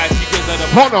 She bad, she goes out of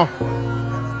Blanco. Hold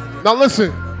on. Now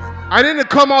listen. I didn't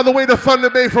come all the way to Thunder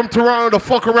Bay from Toronto to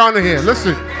fuck around in here.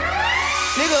 Listen.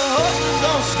 Nigga, hustles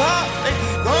don't stop, they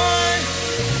keep going.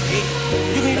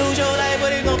 You can lose your life,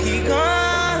 but it gon' keep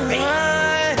going.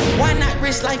 Why not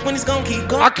risk life when it's gon' keep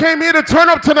going? I came here to turn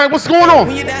up tonight. What's going on?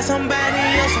 When you die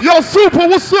somebody else. Yo, Super,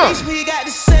 what's up? We got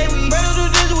to say we ran on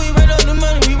the digit, we ran on the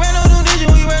money, we ran on the digit,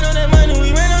 we ran on that money,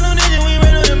 we ran on the digit, we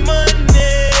ran on the money.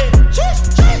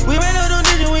 We ran on the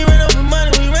digit, we ran on the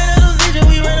money, we ran on the digit,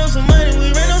 we ran on some money,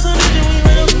 we ran on some digit, we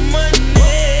ran on some money.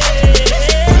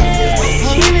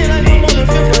 Like I'm on the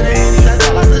fifth for the hands, I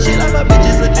got lots of shit like my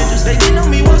bitches legit. They didn't know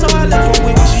me once, so I left from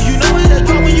with you. You know it's that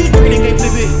drop when you do it, they can't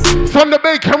flip it.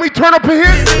 Thunderbay, can we turn up in here?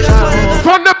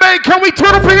 Thunderbay, can we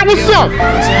turn up in here? What's up? I'm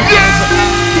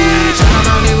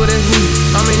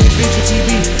in this bitch with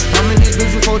TV. I'm in this bitch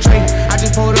with 4 tray. I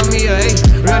just pulled on me a A.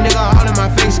 Real nigga all in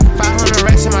my face. 500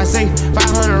 racks in my safe.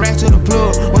 500 racks to the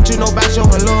plug. What you know about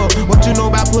showing love? What you know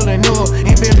about pulling up?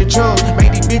 Ain't been the truck.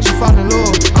 Make these bitches fall in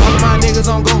love. All of my niggas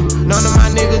on go. None of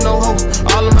my niggas no hope.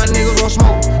 All of my niggas gon'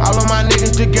 smoke. All of my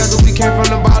niggas together. We came from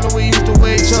the bottom. We used to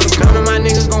wear each other. None of my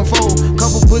niggas gon' fold.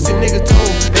 Couple pussy niggas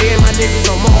told. They ain't my niggas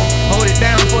no more. Hold it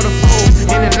down for the fold.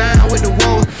 In the 9 with the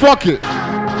woes. Fuck it.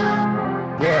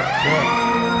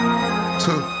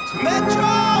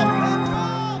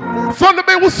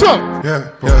 Thunderbay, what's up? Yeah.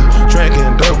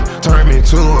 Drinking dope, turn me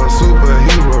to a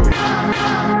superhero.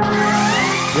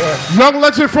 Yeah. Young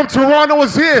legend from Toronto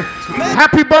is here.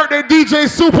 Happy birthday, DJ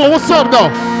Super. What's up, though?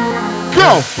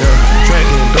 Go. Yeah.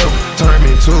 Drinking dope, turn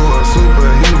me to a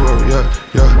superhero. Yeah.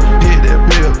 Hit that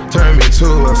pill, turn me to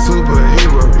a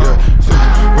superhero. Yeah.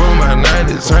 Roll my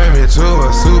 90s, turn me to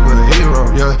a superhero.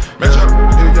 Yeah.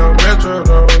 Metro,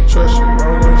 don't trust you.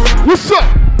 What's up?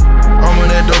 I'm on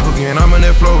that dope again, I'm on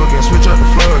that flow again, switch up the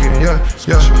flow again, yeah.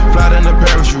 Fly in the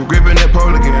parachute, gripping that pole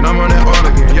again, I'm on that all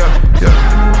again, yeah.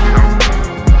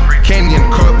 Candy in the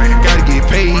cup, gotta get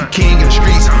paid, king in the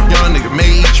streets, young nigga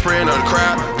made, spraying on the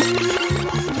crowd.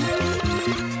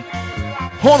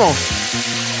 Hold on.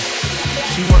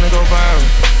 She wanna go viral,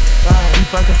 we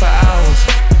fucking for hours.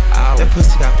 That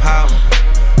pussy got power,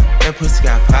 that pussy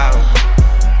got power.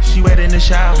 She wet in the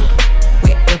shower,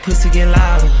 that pussy get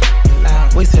louder.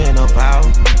 We saying no power.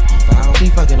 She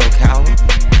fucking no cow.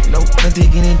 Nope, I'm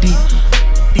digging in deep.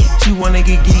 She wanna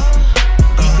get geek.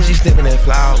 She sniffing that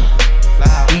flower.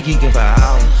 We geeking for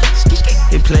hours.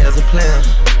 They players are players.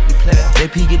 They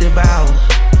peek at the bow.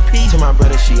 To my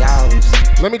brother, she ours.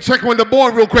 Let me check on the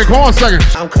board real quick. Hold on a second.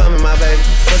 I'm coming, my baby.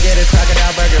 Forget a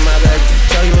crocodile burger, my baby.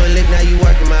 Show you a lick, now you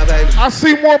working, my baby. I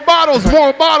see more bottles.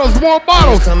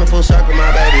 Coming full circle,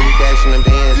 my baby. We dashing them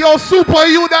bands. Yo, Super,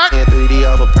 you that? 3D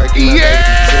over perky, my baby.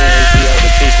 2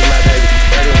 over Tucson, my baby.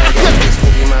 31 goes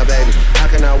spooky, my baby. How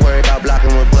can I worry about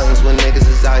blocking with buttons when niggas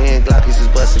is out here and Glockies is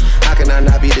busting? How can I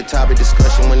not be the topic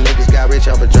discussion when niggas got rich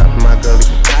off of dropping my gully?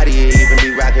 How do you even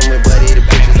be rocking with Buddy? The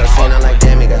pictures I seen, I'm like,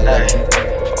 damn, it got lucky.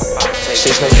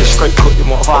 6 niggas straight cook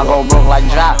them up. Before I go broke like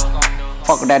Drop,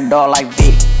 fuck with that dog like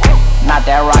Vic. Not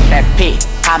that rock, that pit.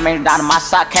 I mean down in my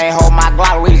sock, can't hold my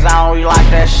Glock. Reason I don't really like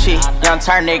that shit. Young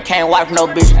turn nigga can't wipe no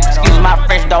bitch. Excuse my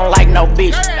French, don't like no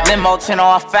bitch. Limo 10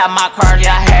 on fat, my car,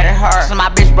 yeah, I had it hurt. So my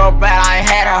bitch broke bad, I ain't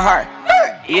had her hurt.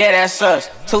 Yeah, that sucks.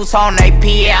 2-tone AP,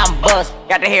 yeah, I'm bust.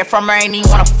 Got to hear from her, ain't even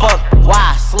wanna fuck.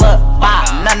 Why? Slut, bop.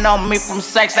 Nothing on me from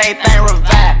sex, everything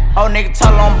revive. Old nigga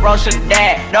told him bro should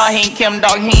dad. Dog, he ain't Kim,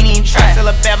 dog, he ain't even try. Still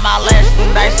up at my last, two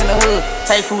nights in the hood.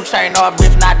 Take food chain, no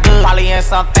bitch not good. Probably in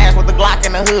some fast with the Glock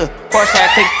in the hood. Porsche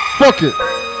had take. Fuck it.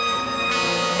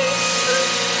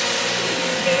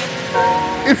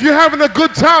 If you're having a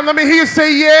good time, let me hear you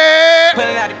say yeah.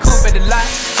 Pulling out the coupe at the lot.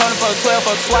 Tony for a 12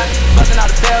 for a swat. Busting all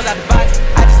the bells out the box.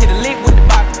 I just hit a lick with the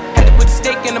box. Had to put the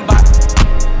stick in the box.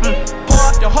 Pour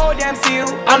up the whole damn seal.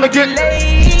 I'ma get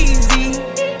lazy.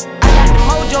 I got the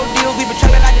mojo deals. We been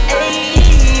trapping like the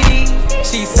 80s.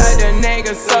 She said the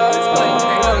nigga so.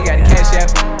 Got the cash app.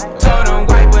 Told him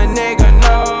wipe a nigga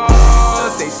no.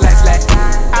 Say slash.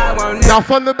 Now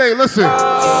Thunderbay, listen.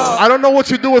 I don't know what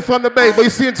you do with Thunderbay, but you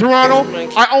see in Toronto,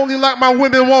 I only like my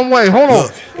women one way. Hold on.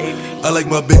 Look, I like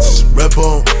my bitches red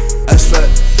bone, ass fat,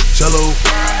 jello,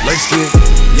 light skin,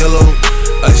 yellow,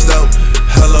 iced out.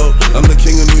 Hello, I'm the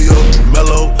king of New York,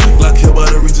 mellow. Glock hair by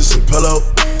the Regis and pillow.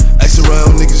 Ask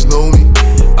around, niggas know me.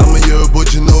 I'm a year boy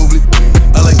Ginobili.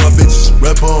 I like my bitches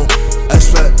red bone,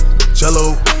 ass fat,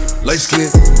 jello, light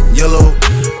skin, yellow,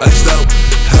 iced out.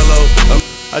 Hello.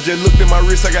 I just looked at my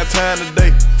wrist, I got time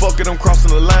today. Fuck it, I'm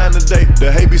crossing the line today.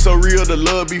 The hate be so real, the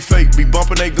love be fake. Be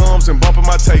bumping they gums and bumping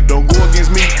my tape. Don't go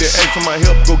against me, they ask for my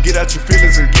help. Go get out your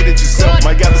feelings and get it yourself.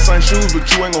 Might got the same shoes, but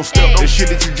you ain't gon' step. That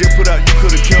shit that you just put out, you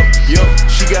could've kept. Yup,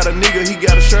 she got a nigga, he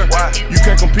got a shirt. You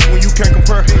can't compete when you can't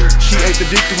compare. She ate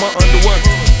the dick through my underwear.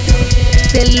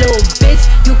 Say little bitch,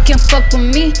 you can fuck with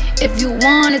me if you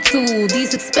wanted to.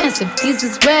 These expensive, these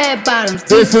is red bottoms.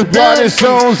 This is bloody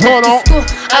shoes, hold on.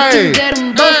 I can get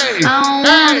them both, I don't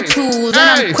want to choose. And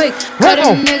I'm quick, cut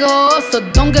a nigga off, so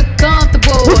don't get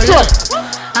comfortable. What's up?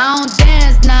 I don't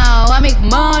dance now, I make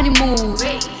money move.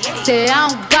 Say I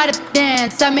don't gotta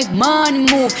dance, I make money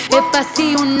move. If I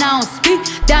see you now speak,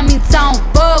 that means I don't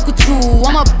fuck with you.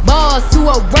 I'm a boss, you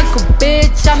a worker,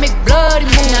 bitch. I make bloody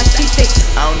move. Now she say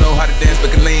I don't know how to dance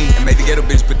but can lean. And make the ghetto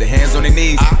bitch put their hands on their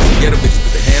knees. Ghetto bitch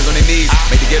put their hands on their knees.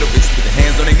 Make the ghetto bitch put their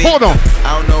hands on their knees. Hold on.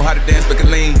 I don't know how to dance but can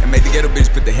lean. And make the ghetto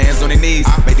bitch put their hands on their knees.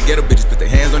 Make the ghetto bitch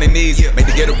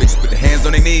bitches put their hands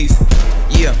on their knees.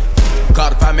 Yeah, call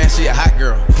the fire man, she a hot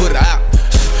girl. Put it out.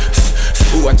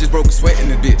 Ooh, I just broke a sweat in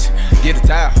this bitch. Get a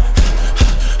towel.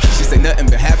 She say nothing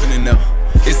been happening though.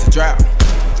 It's a drought.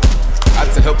 I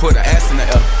tell her put her ass in the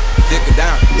air. Dick her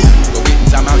down. Go get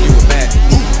the time out, you a bad.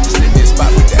 Just in this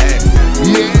spot with the ass.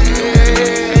 Yeah.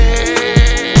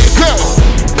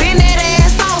 Bend that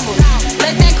ass over.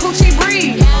 Let that coochie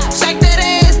breathe. Shake that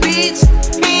ass, bitch.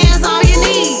 Hands on your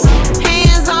knees.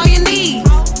 Hands on your knees.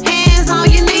 Hands on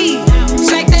your knees.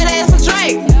 Shake that ass for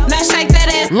Drake. Now shake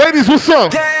that ass. Ladies, what's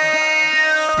up?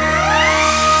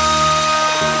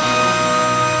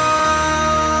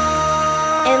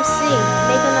 MC,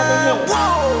 make another hit.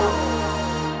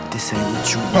 This ain't what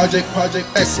you want. Project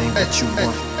This ain't what you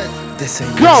want. This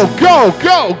ain't Go, what you go,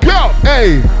 go, go.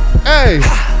 Hey, hey,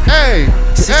 hey,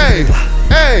 hey,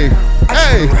 hey,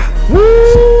 hey. Woo.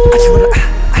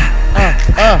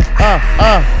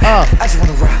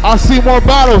 I see more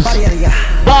bottles.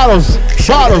 Bottles,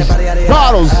 bottles,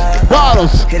 bottles,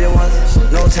 bottles. Hit it once,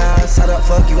 no time. Side up,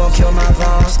 fuck, you gon' kill my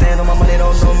vibe. Stand on my money,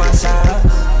 don't know my size.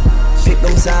 Pick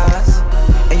them sides,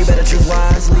 and you better choose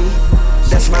wisely.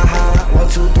 That's my high. 1,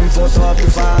 2, 3, 4,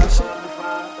 5, 5.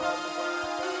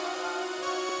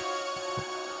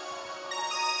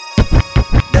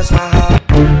 That's my high.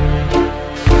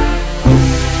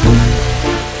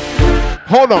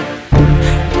 Hold on.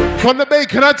 Thunderbay,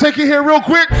 can I take you here real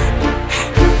quick?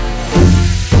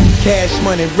 Cash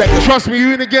money record. Trust me,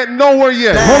 you ain't getting nowhere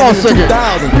yet. Hold on a second.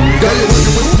 Girl, you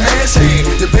working with some ass hand.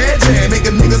 The bad jam, make a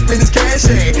nigga spend his cash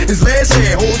hand. His last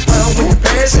hand, holds pound when you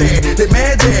pass hand. They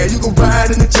mad jam, you can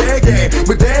ride in the jag hand.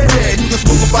 With that hand, you can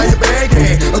smoke up by your bag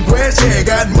hand. A grass hand,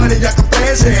 got money, I can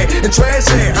flash hand. And trash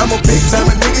hand, I'm a big time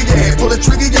nigga, yeah. Pull a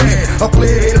trigger, yeah. I play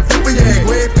a hit, a flipper, yeah.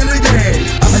 Go ahead, feel it, yeah.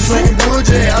 I be slanging wood,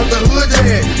 yeah. Out the hood,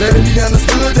 yeah. Let it be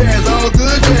understood, yeah. It's all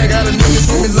good, yeah. Got a nigga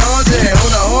swimming large, yeah. On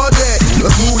the hard, yeah.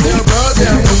 Let's move down, broad,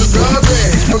 yeah. On the dub,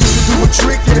 yeah. I'm just do a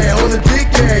trick, yeah. On the dick,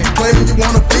 yeah. Claiming you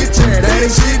want a bitch, yeah. That ain't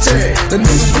shit, yeah. The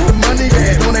nigga with the money,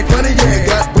 yeah. On that money, yeah.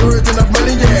 Got birds and enough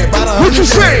money, yeah. What you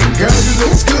say? Girl, you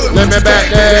look good. Let me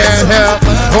back that hell.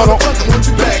 Hold on. Won't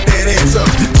you back that ass up?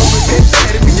 Call me Big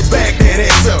Daddy when you back that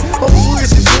ass up. Oh, who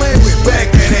is she playing with? Back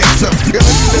that ass up. Girl,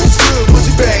 you look good. Won't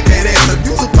you back that ass up?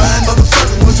 You a fine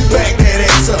motherfucker. Won't you back that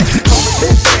ass up? Call me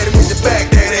Big Daddy when you back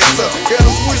that ass up. Girl,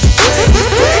 who is she playing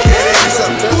with? Back that ass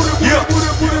up. Yeah.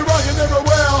 Booty rockin'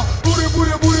 everywhere.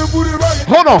 Booty rockin'.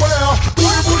 Hold on.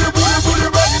 Booty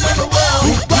rockin' everywhere.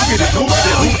 Rockin'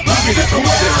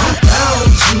 everywhere. Found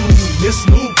you, this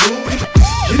new booty.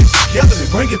 Get it together and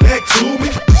bring it back to me.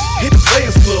 Hit the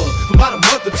Players Club for about a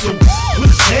month or two.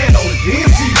 Put a hand on it, then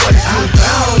see what it do.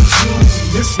 Found you,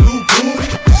 this new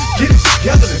booty. Get it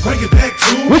together and bring it back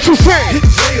to me. What you say? Hit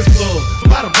the Players Club for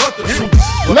about a month or two.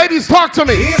 Ladies, talk to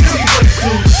me. Then see what it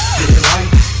do.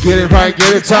 Get it right,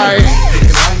 get it tight.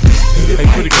 Hey,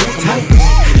 pretty girl, come on.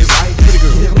 Get it right, pretty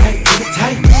girl. Get it right, get it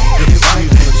tight. Get it right,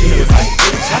 get it right,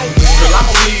 get it tight. Girl, I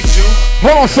don't need you.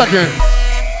 Hold on a second.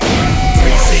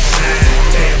 369,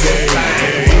 damn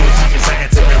right. Sing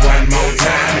it to me one more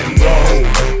time and roll.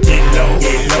 Get low,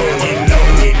 get low, get low,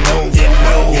 get low, get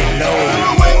low, get low. To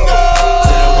the window,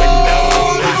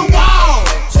 to the wall,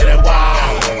 to the wall.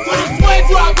 With a sweat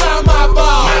drop down my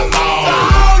ball.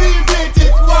 All these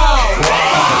bitches wall.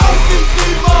 All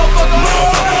these motherfuckers.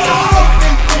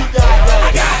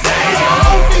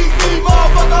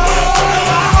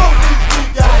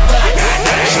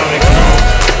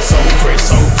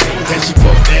 She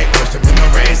put that question in my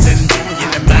race and me in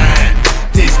the mind.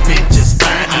 This bitch is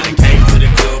fine. I done came to the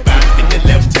club, I've been the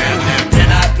left town. Now can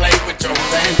I play with your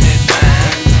bandit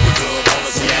line? The club wanna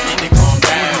see I need to calm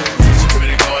down.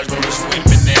 Security guards wanna swing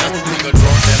me now. Nigga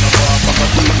drunk and a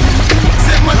motherfucker.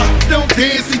 Said when I don't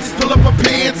dance, he just pull up my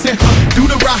pants and do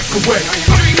the rock away.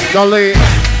 Y'all lean,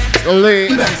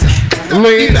 lean,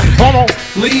 lean. Hold on.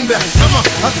 Lean back, come on.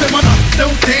 I said when I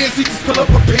don't dance, he just pull up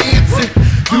my pants and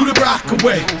do the rock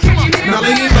away. Now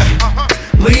lean back,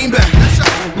 lean back,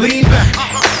 lean back,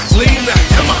 lean back.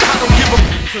 Come on, I don't give a.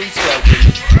 Two steps.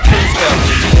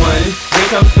 1, then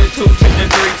comes the 2 to the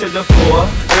 3 to the 4.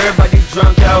 Everybody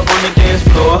drunk out on the dance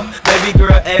floor. Baby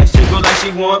girl ass jiggle like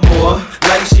she want more.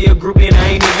 Like she a groupie and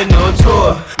I ain't even no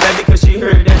tour. Maybe cause she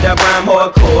heard that I rhyme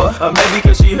hardcore. Or maybe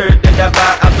cause she heard that I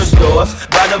buy out the stores.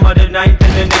 Bottom of the 9th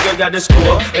and the nigga got the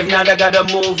score. If not, I gotta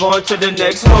move on to the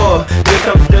next whore. Here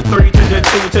comes the 3 to the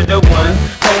 2 to the 1.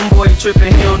 Homeboy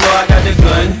trippin', he don't know I got the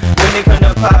gun. When they come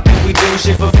to poppin', we do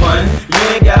shit for fun. You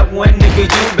ain't got one nigga,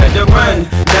 you better run.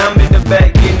 Now I'm in the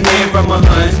back getting head from her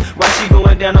huns. While she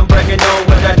going down, I'm bragging on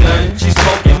what I done. She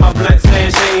smoking my blunt,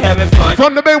 saying she ain't having fun.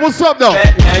 Thunderbay, what's up though?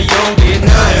 Back now you don't get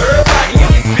none. Everybody in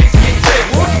this bitch get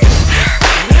tripped.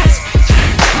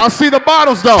 I see the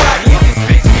bottles though.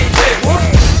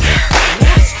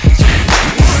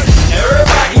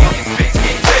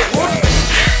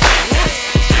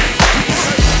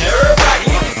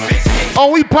 Oh,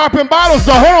 we popping bottles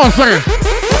though. Hold on a second.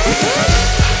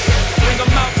 Bring 'em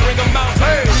out, bring 'em out,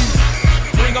 hey.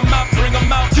 Bring 'em out, bring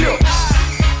 'em out, yeah.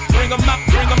 Bring 'em out,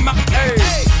 bring 'em out, hey.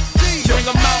 Bring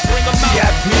 'em out, bring 'em out.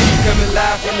 VIP coming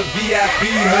live from the VIP.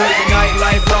 Heard the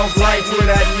nightlife, lost life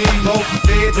without me. Most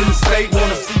feds in the state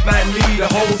wanna see my knee. The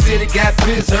whole city got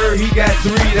pissed, heard he got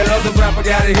 3. That other rapper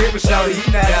got a hit, but shouted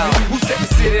he not out. Who set the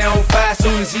city on fire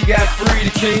soon as he got free?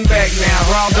 The king back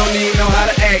now. Raw don't even know how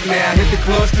to act now. Hit the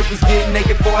club, strippers getting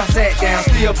naked before I sat down.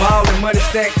 Still ballin', money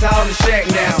stacked tall in shack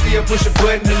now. Still push a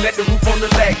button and let the roof on the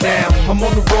lack down. I'm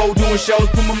on the road doing shows,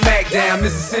 put my Mac down.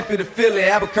 Mississippi to Philly,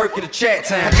 Albuquerque to Chat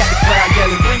Town. I got the crowd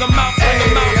yelling, bring 'em out, bring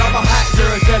 'em out. All my hot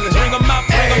girls yelling, bring 'em out,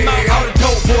 bring 'em out. All the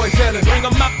dope boys yelling, bring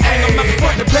 'em out, bring 'em out.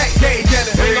 Front the back gate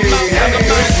yelling, bring 'em out, bring 'em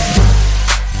out.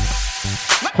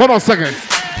 Hold on a second.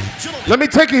 Let me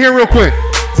take it here real quick.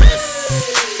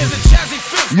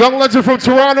 Young legend from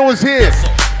Toronto is here.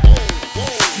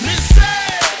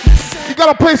 You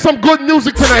gotta play some good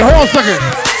music tonight. Hold on a second.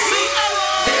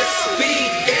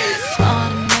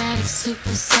 Automatic,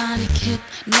 supersonic,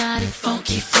 hypnotic,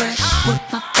 funky, fresh. With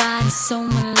my body so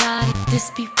melodic,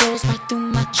 this beat rolls right through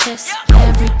my chest.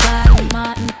 Everybody,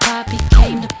 Martin, Poppy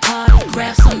came to party.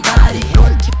 Grab somebody,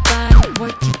 work your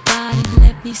body,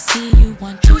 let me see you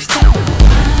 1, 2, step.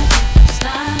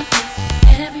 Slide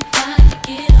it, everybody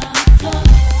get on the floor.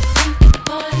 Bring the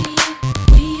party up,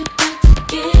 we about to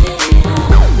get it on.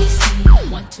 Let me see you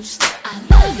 1, 2, step. I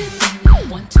love it when you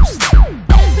 1, 2, step.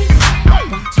 Everybody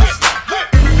 1, 2, step.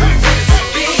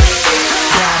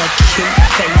 Got a cute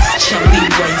face, chubby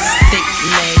waist, thick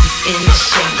legs in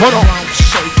shape. Hold on.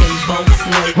 Shaking both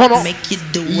ways, Hold on. make you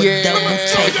do a double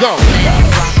take. Go.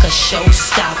 Rock a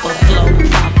showstopper, flow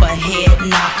proper, head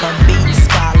knocker, beat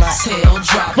scholar, tail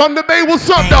drop. Thunderbay, what's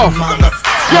up though?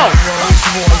 Yo.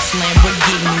 Rolls-Royce,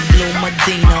 Lamborghini, Blue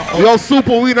Medina. Yo,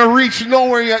 Super, we done reached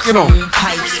nowhere yet, you know.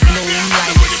 Pipes, blue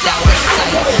lights, out of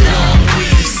sight. Long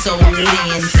weed, sold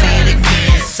in, say it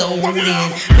again, sold in.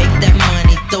 Make that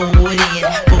money, throw it in.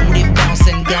 Booty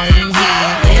bouncing, go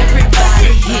ahead.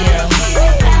 Everybody here.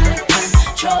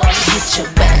 Get your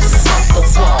backs off the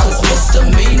wall, 'cause Mr.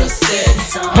 Mina said.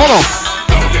 Hold on.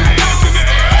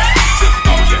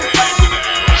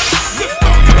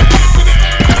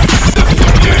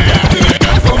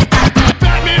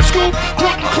 Batman Scoop,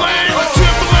 Brooklyn Clan,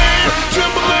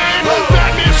 Timberland,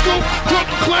 Batman Scoop,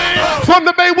 Brooklyn Clan. From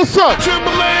the Bay, what's up?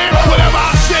 Timberland, whatever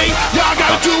I say, y'all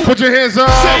gotta do. Put your hands up,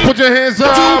 put your hands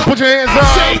up, put your hands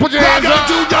up, put your hands up.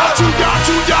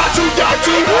 Y'all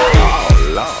two. Oh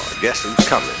Lord, guess who's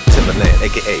coming? Timberland,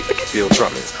 aka Bill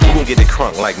Drummond. Who gon' get it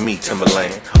crunk like me,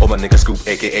 Timberland? Oh my nigga Scoop,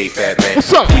 aka Fat Man.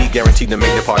 What's up? We guaranteed to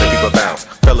make the party people bounce.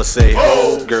 Fellas say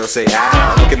oh, girls say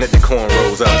ah. Looking at the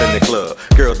cornrows up in the club.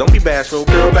 Girl, don't be bashful,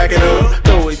 girl, back it up.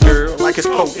 Throw it, girl, like it's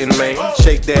potent, man.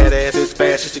 Shake that ass as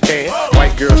fast as you can.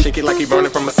 White girl, shake it like you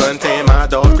burning from a suntan. My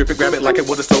dog, grip it, grab it like it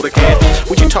was a soda can.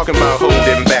 What you talking about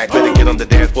holding back? Better get on the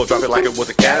dance floor, drop it like it was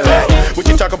a Cadillac. What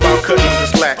you talking about cutting the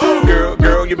slack?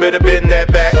 Girl, you better bend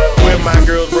that back. Where my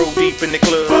girls roll deep in the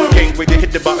club. Can't wait to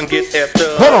hit the bar and get effed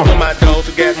up. Hold on. For my dogs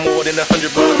who got more than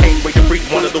 100 bucks. Can't wait to freak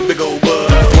one of those big old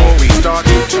bugs. Before we start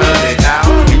to turn it out,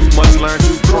 you must learn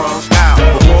to crunk out.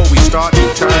 Before we start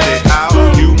to turn it out,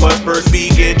 you must first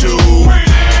begin to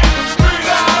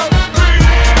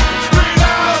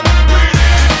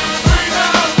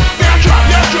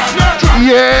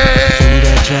Yeah.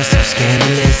 That dress so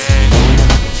scandalous.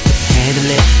 Handle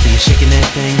it. So you're shaking that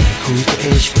thing like who's the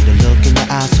ish with a look in the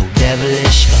eye so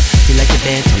devilish. You like to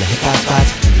dance on the hip hop spots.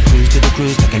 And you cruise to the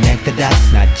cruise like connect the dots.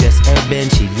 Not just urban,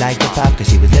 she liked the pop cause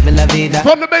she was living la vida.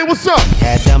 From the Bay, what's up? She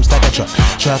had dumps like a truck.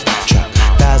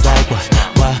 Thighs like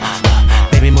what?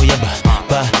 Baby move your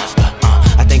butt.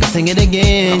 I think I'll sing it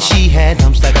again. She had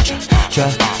dumps like a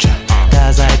truck.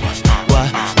 Thighs like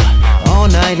what? All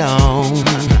night long.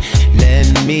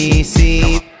 Let me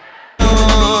see.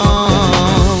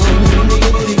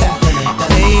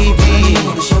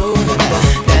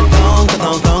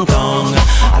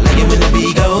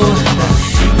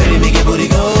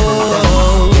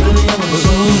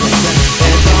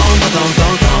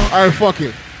 Alright, fuck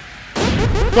it.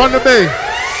 Thunderbay,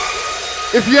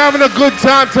 if you're having a good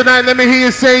time tonight, let me hear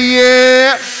you say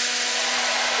yeah.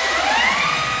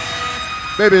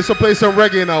 Baby, let's play some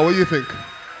reggae now. What do you think?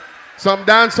 Some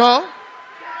dancehall?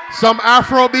 Some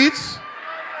Afro beats?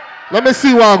 Let me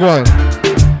see Wagwan.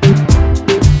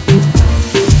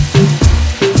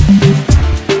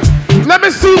 Let me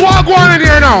see Wagwan in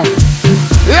here now.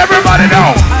 Everybody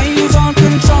know. I lose all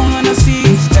control.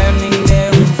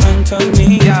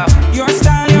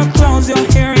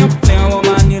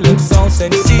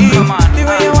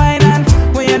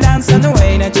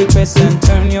 twist and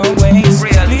turn your ways.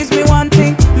 Please me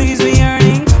wanting, please me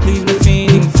yearning, please me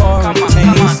feeling for a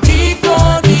taste.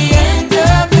 Before the end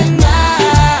of the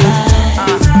night,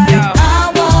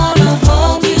 I wanna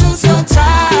hold you so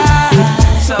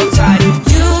tight, so tight.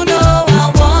 You know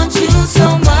I want you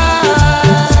so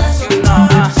much, you know,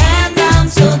 and I'm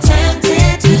so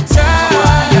tempted to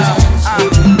touch.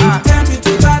 Tempted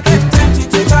to touch, tempted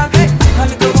to touch. A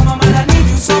little woman, man, I need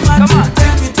you so much.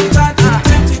 Tempted to touch,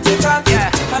 tempted to touch.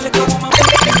 A little woman.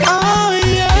 Oh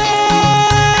yeah.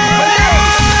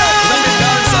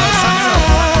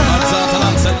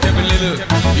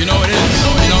 You know what it is.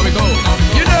 You know we go.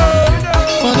 You know.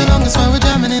 For the longest while we're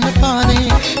jamming in the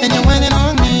party, and you're whining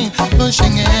on me,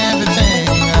 pushing everything.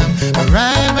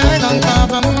 Right back on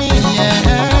top of me,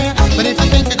 yeah. But if you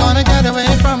think you're gonna get away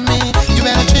from me, you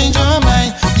better change your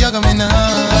mind. You're going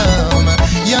home.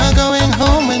 You're going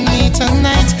home with me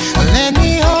tonight. Let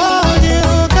me hold you,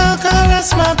 go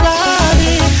caress my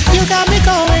body. You got me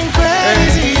going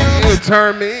crazy. You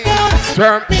turn me up.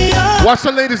 Watch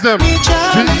the ladies them. You go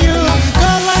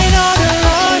right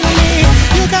on me.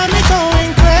 You got me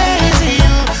going crazy.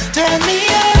 You turn me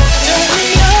up, turn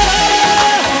me up.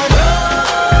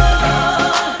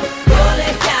 Roll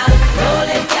it down, roll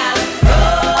it down,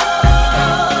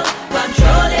 roll.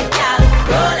 Control it down,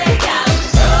 roll it down,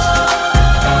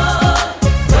 roll.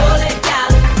 Roll it down,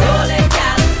 roll it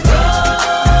down,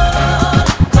 roll.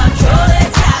 Control it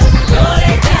down, roll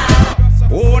it down.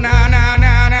 Oh na na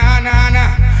na na na na.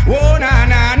 Oh na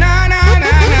na na na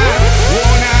na na.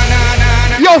 Oh na na na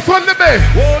na. Yo, Thunderbay.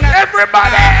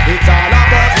 Everybody. It's all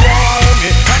about war me.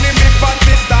 And the big fat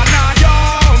sister not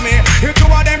know me. You two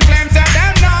of them claims that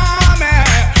them know me.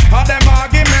 All them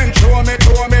arguments show me.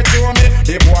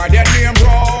 The boy their name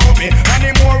roll me. And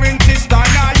the more sister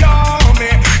not know me.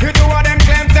 You two of them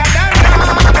claims that them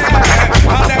know me.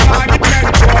 All them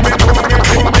arguments show me.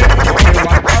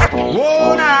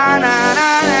 Oh na na na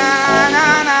na na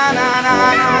na na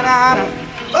na na.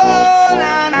 Oh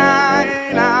na na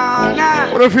na na.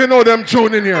 What if you know them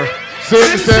tune in here? Say,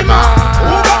 Who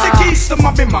got the keys to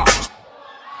my bimmer?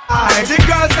 The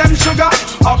girls them sugar.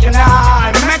 How can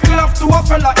I make love to a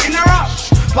fella in a rush?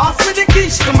 Pass me the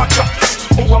keys to my trucks.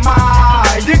 Who am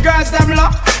I? The girls them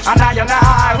love. And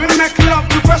I we make love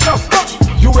to precious.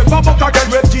 You a bubble can get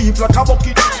red deep like a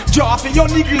bucket. Draw for your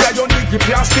niggle like your niggle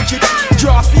can't stitch it.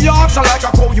 Draw for your oxen like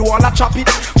a cow, you wanna chop it.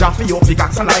 Draw for your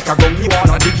pickaxe like a gun, you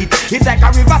wanna dig it. It's like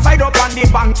a riverside up on the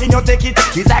bank and you take it.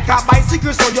 It's like a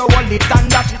bicycle so you hold it and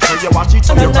dash it. So you watch it,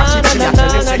 so you crash it, so you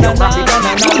tell it, so you grab it.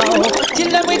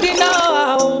 Kill them with it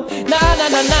now. Na na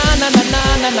na na na na na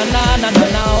na na na na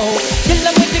na. Kill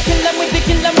them with it, kill them with it,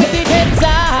 kill them with it. Heads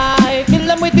high, kill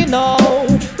them with it now.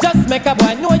 Just make a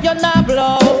boy know you're not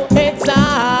blow. Heads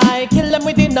high, kill them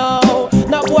with it now.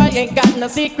 No boy ain't got no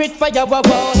secret for your wow.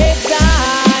 Heads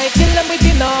high, kill them with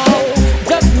it now.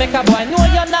 Just make a boy know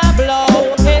you're not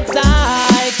blow. Heads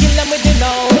high, kill them with it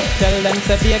now. Tell them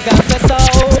to be a gas so.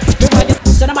 Everybody,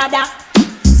 son of mother,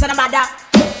 son of mother,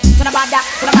 son of mother,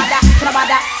 son of mother, son of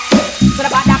mother. So the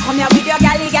bada come here with your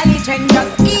galley trend.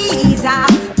 Just ease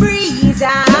up, breeze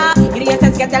up. You know your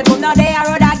get tell now they are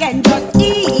road again. Just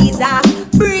ease up,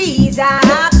 breeze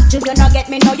up. Children don't get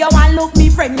me now you want look me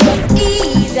friend. Just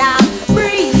ease up,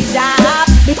 breeze up.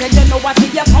 Because you know what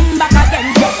if you come back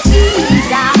again. Just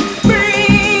ease up,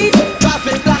 breeze.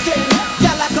 Traffic blocking,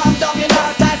 y'all come down in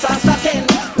our tights and stocking.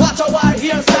 Watch our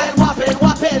hairstyle whopping.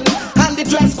 And the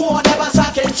dress code never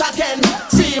shocking.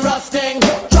 Serious thing,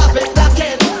 traffic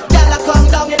blocking. Come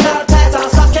down in our tights and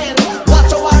stocking.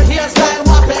 Watch our hairstyle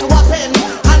whopping.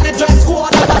 And the dress code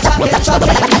never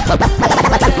shocking.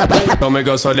 Come and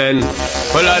go so then.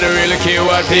 Well, I don't really care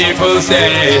what people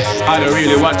say. I don't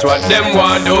really watch what them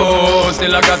want do.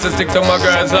 Still I got to stick to my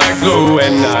girls like glue.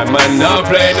 And I might not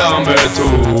play number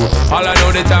 2. All I know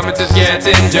the time it is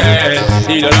getting jet.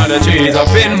 Need a lot of trees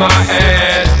up in my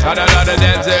head. Had a lot of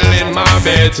dental in my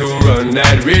bed to run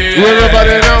that real.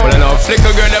 Everybody know. Well, I know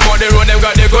flicker girl them on the road. Them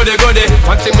got the goody.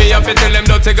 One thing me have to tell them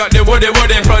don't take out the woody.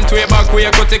 Front way, back way,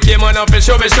 cut the came on off and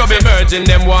show me. Virgin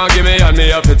them want give me and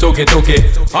me have to took it.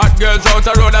 Hot girls out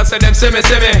the road I say them see me.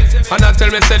 And I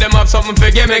tell me say them have something for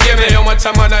gimme. How much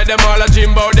time I night them all a dream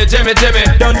about the Jimmy. Them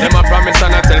a promise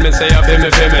and I tell me say you feel me.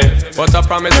 But a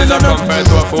promise is a compare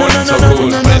to a fool. So cool.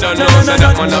 But they don't know say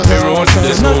that man a fi roll to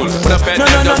the school. When I pet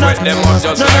them just wet them up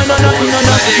just like a fool.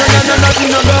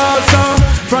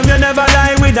 From you never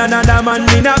lie with another man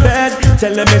in a bed.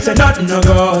 Tell them it's a nothing no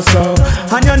go so.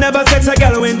 And you never sex a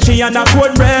girl when she on a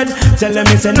cold bread. Tell them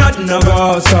it's a nothing no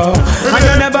go so. And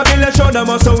you never build a shoulder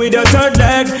muscle with your third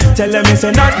leg. Tell them it's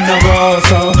a nothing no go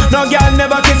so. No girl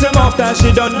never kiss him after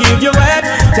she don't give you head.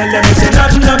 Tell them it's a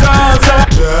nothing no go so.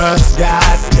 Just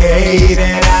got paid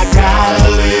and I got a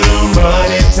little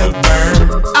money to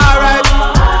burn. Alright.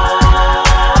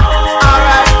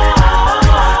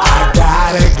 I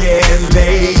gotta get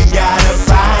laid, gotta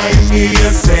find me a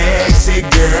sexy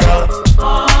girl.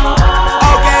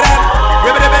 Okay then,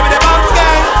 baby, the bounce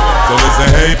gang. So listen,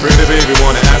 hey pretty baby,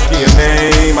 wanna ask you your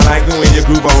name. I like the way you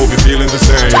groove, I hope you're feeling the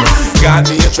same. Got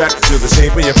me attracted to the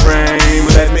shape of your frame.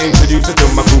 Let me introduce you to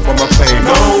my group on my flame.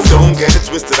 No, don't get it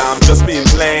twisted, I'm just being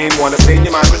plain. Wanna stain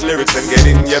your mind with lyrics and get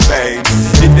in your veins.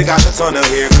 If you got the tunnel,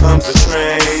 here comes the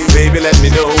train. Baby, let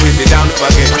me know if you're down to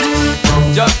fucking.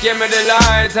 Just give me the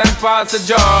light and pass the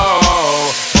joe.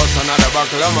 What's another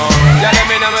buckle of more? Yeah, let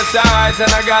me know my sights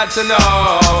and I got to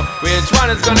know which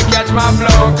one is gonna catch my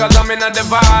flow. Cause I'm in the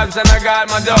vibes and I got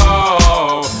my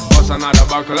dough. What's another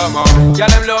buckle of more?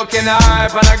 Yeah, I'm looking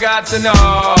hype and I got to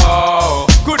know.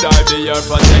 Could I be your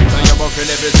protector? You're buffing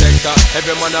every sector.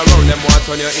 Everyone around them want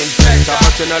on your inspector.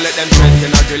 But you know let them trench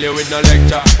and I drill you with no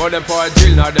lecture. But them for a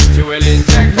drill, now them fuel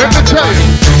injector. Let me tell you.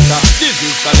 This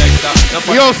is selector.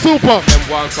 Yo, Super.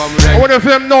 I wonder if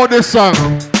them know this song.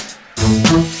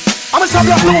 I'm a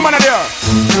sub-block the woman there.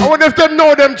 I wonder if them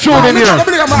know them tune in here.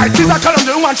 Everybody.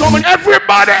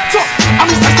 So, I'm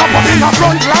Mr. Stop up in the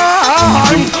front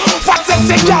line. Fat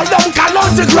sexy girl, them call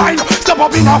on the grind. Step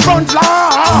up in the front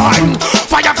line.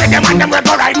 Fire for them and them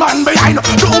rebel right man behind.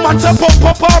 The woman say pump,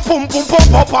 pump, pump, pump, pump,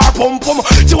 pump, pump, pump.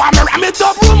 She want me ram it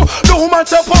up room. The woman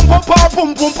say pump, pump,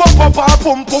 pump, pump, pump, pump,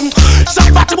 pump, pump.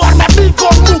 Side body want me big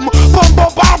gun boom. Pump,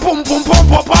 pump, pump, pump, pump,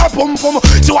 pump, pump, pump.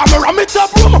 She want me ram it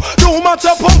up room. The woman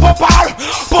say pump, pump, pump.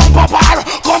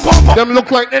 Them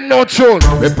look like they no tune.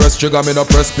 Me press trigger, me no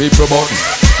press people button.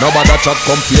 Nobody chat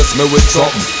come face me with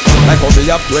something. Like how me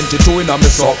have 22 in a me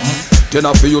something. Then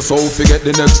I feel you so forget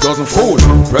the next dozen fool.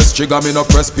 Press trigger, me no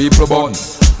press people button.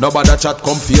 Nobody chat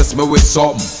come face me with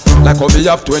something. Like how me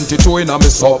have 22 in a me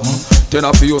something. Then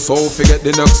I feel so forget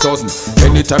the next dozen.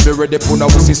 Anytime you ready,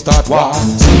 puna wussy start war.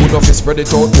 See who know fi spread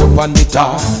it out, put pan the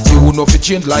tar. See who know fi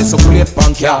change lights, so plate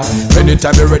punk ya.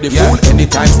 Anytime you ready, fool,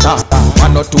 anytime start.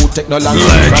 Man not too take no long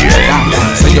time.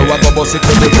 Say you a go boss it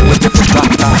with the different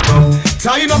factor.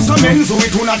 Tying up some men who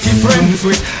we do not keep friends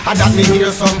with. And that me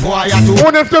hear some boy I do.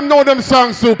 One of them know them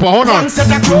songs super, hold on.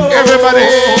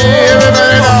 Everybody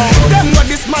now. Them got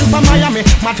this man from Miami,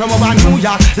 man from over New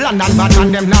York, London, but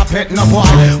and them not pet no boy.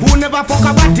 Who never fuck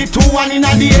about it, 2-1 in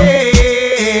the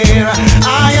air.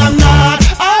 I am not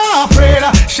afraid,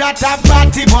 shut up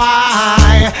party boy.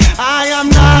 I am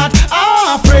not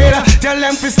afraid, tell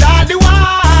them to start the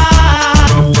war.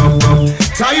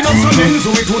 Tying up some men who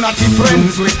we do not keep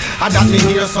friends with. And that me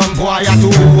hear some boy I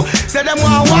do. Say them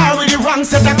want war with the wrong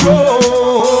set of crow.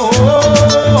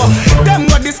 Them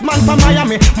got this man from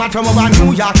Miami, man from over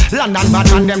New York, London, but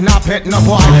and them not pet no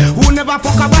boy. Who never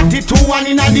fuck about it, 2-1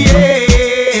 in the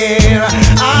air.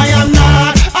 I am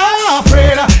not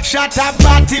afraid, shut up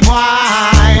party boy.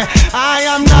 I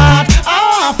am not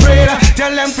afraid,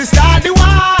 tell them to start the war.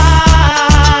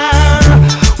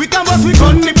 We can bust we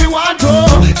gun if we want to.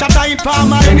 Shut up in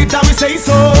farmer anytime we say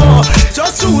so.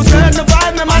 Just choose the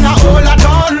vibe, the man a hold a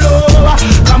down low.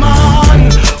 Come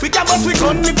on, we can bust we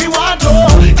gun if we want to.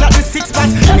 Clap the 6-pack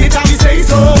anytime we say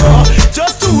so.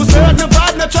 Just choose the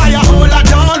vibe, no try a hold a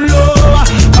down low.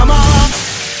 Come on.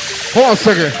 Hold on a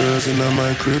second. Girls in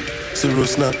my crib, 0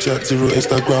 Snapchat, 0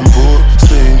 Instagram,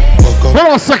 posting. Fuck up. Hold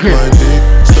on a second. My dick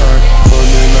start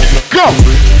falling like go.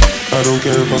 I don't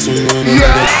care if I saw you in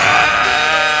a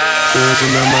Girls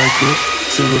in my crib,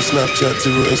 0 Snapchat,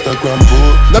 0 Instagram,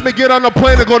 post. Let me get on the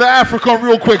plane to go to Africa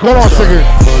real quick. Hold on a second.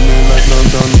 Falling like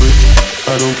London Bridge.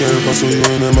 I don't care if I saw you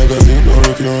in a magazine or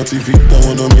if you're on TV. That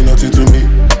one don't mean nothing to me.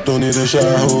 Don't need a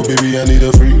shower, baby, I need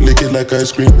a freak. Lick it like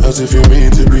ice cream, as if you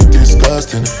mean to be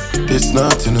disgusting. It's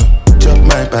not enough. Chop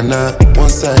my banana,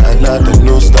 one side I lie, then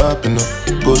no stopping up.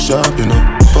 Go shopping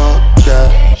up, fuck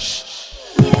that.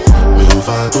 Move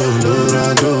I go, Lord,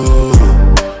 I do.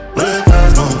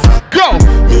 Go!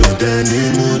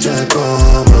 Danny Muja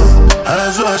come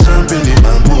as well champagne in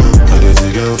my mood. Got a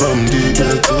girl from the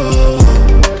ghetto,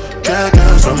 got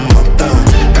girls from uptown.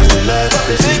 That's the life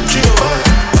of a city boy.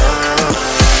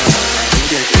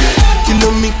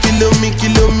 Kilometers.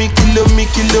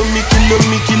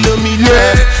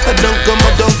 I don't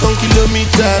come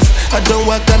kilometers. I don't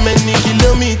walk that many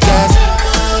kilometers.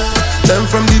 Learn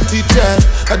from the teachers.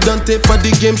 I don't take for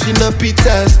the game, she no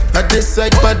pitas. I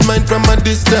decide bad mind from a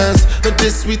distance. Not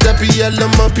this sweet, I be all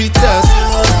on my pitas.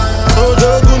 Oh,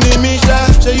 Doguni Misha,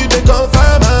 show you the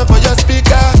confirm for your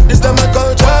speaker. This time I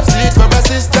call drop sleep for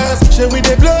assistance. Show we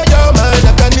they blow your mind,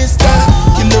 Afghanistan.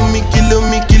 Kilometers.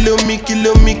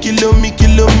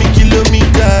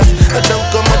 I don't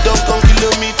come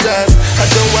kilometers. I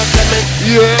don't walk that man.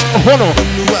 Yeah, hold on.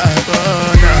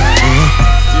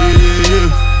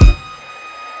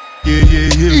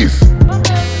 Yeah.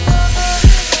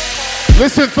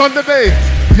 Listen, Thunderbay,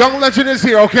 young legend is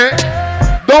here, okay?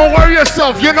 Don't worry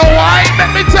yourself. You know why?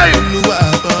 Let me tell you.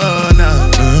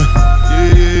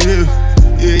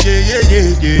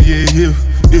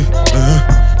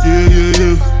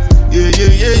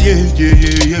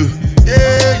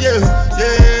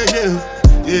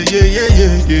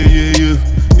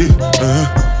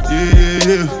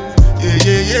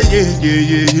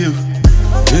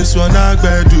 This one I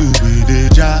better do with the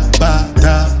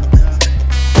jabata.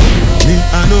 Me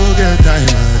I no get time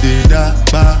I did da.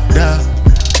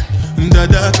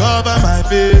 Dada cover my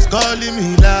face, calling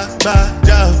me la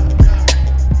baja.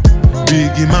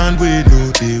 Biggie man we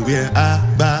know they wear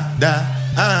abada.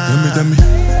 Tell me,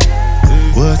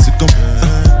 what's it come?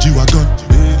 G-Wagon,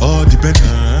 all the Bentley,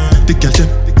 the girl them,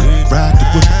 ride the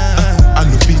whip. I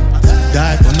no fit,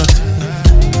 die for nothing.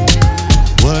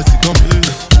 What's it come?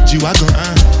 G-Wagon,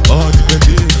 all the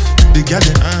Bentley, the girl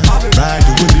them, ride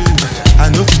the whip. I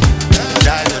no fit,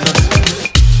 die for nothing.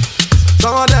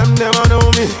 Some of them never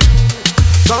know me.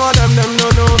 Some of them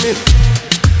don't know me.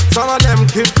 Some of them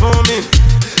keep for me.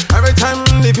 Every time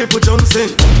the people jump in.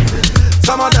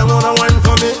 Some of them wanna wine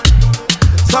for me.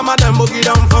 Some of them boogie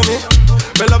down for me.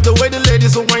 They love the way the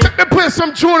ladies will wine. Let me play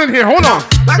some tune in here. Hold on.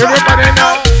 Like everybody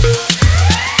know.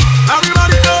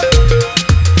 Everybody know.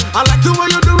 I like the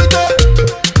way you do it there.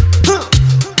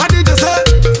 I did just say.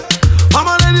 All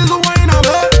my ladies will wine on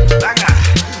her.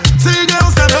 See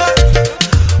girls that hurt.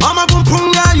 I'm a boom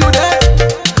boom guy, you there.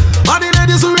 All the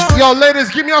ladies will run. Yo, ladies,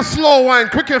 give me a slow wine,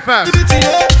 quick and fast. Love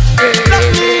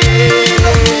me.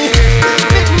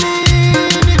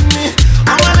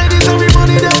 All my ladies,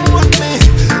 everybody, they want me.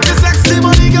 The sexy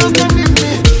body girls, they need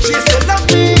me. She said, love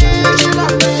me, she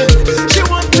love me. She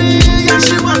want me, yeah,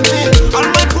 she want me. All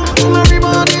my boom boom,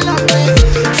 everybody love me.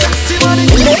 Sexy body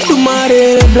girls. Let you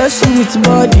marry, bless you with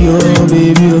body, oh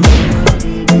baby.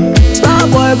 Star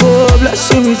boy go, bless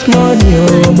you with money,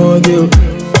 oh my girl.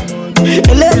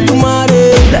 Let you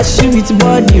marry, bless you with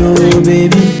body, oh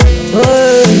baby. Oh,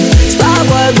 star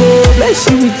boy go, bless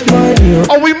you with money, oh.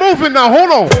 Oh, we moving now,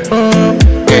 hold on.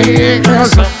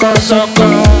 Sucker,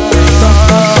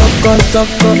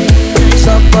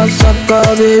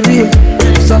 baby.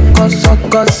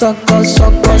 Sucker.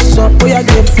 We are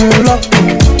get full up.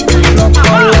 Lock.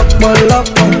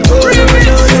 We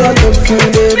are get full,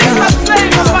 baby.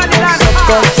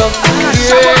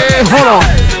 Yeah, hold on.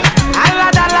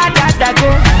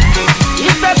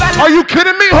 Are you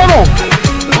kidding me? Hold on.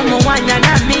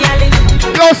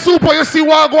 Yo, Super, you see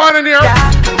what going on in here?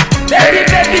 Baby,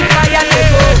 fire they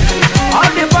go. All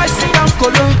the boys sing and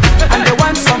colo, and they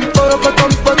want some pom.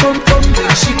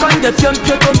 She con the pium.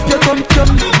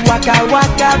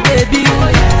 Waka, baby.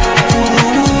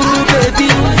 Ooh, baby.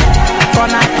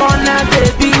 Corner,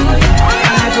 baby.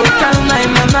 And I go tell my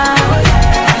mama,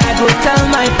 and I go tell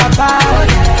my papa,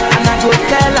 and I go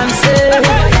tell and say,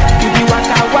 you be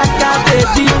waka,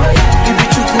 baby. You be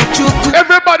chuku.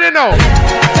 Everybody know.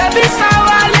 Baby,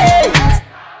 sawale.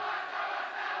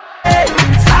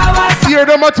 Hear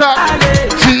them attack.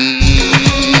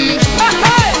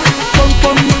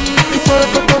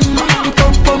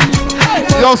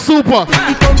 Yo, Super,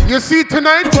 you see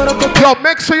tonight? Yo,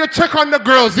 make sure you check on the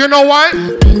girls. You know why?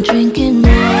 I've been drinking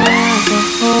more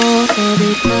alcohol for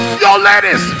the club. Yo,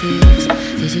 ladies.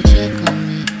 Did you check on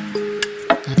me?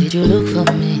 Now did you look for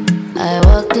me? I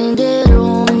walked in the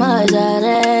room, eyes are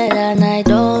red, and I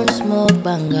don't smoke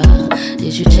banga.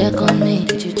 Did you check on me?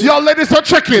 Yo, ladies are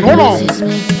checking. Hold on.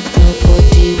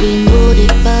 Nobody will know the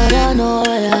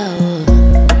paranoia.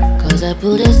 Cause I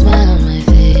put a smile on my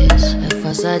face, a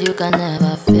facade you can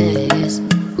never face.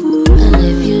 And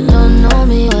if you don't know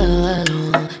me well,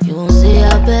 you won't see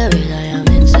how buried I am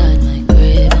inside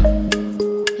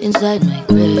my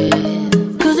grave.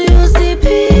 Cause you see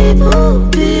people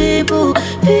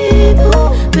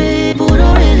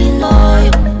don't really know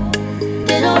you.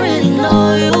 They don't really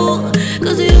know you.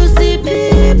 Cause you see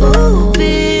people,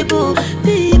 they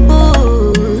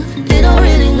don't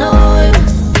really know you.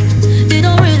 They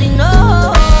don't really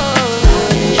know.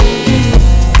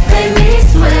 Make me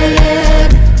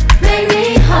sweat, make me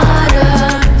hot.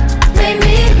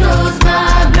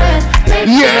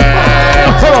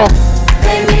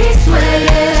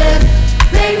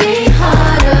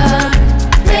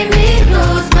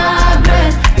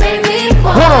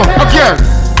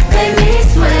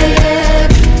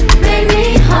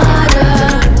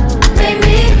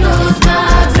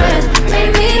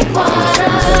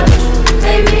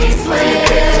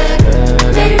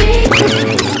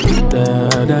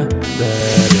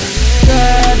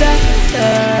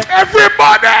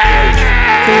 Everybody!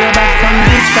 Say you're back from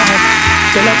bitch bag.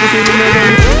 Tell her pussy we never.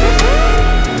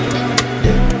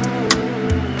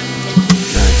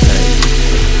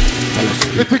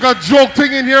 You think a joke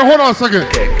thing in here? Hold on a second.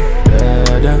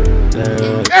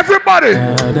 Everybody!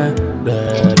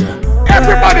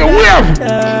 Everybody, wave!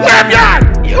 Wave y'all!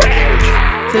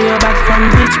 Say you're back from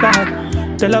bitch bag.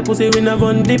 Tell her pussy we never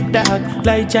run dip dog.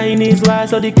 Like Chinese wall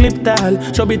so the clip tall.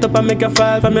 Show it up and make you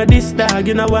fall from your disc dog.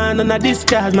 You know one on a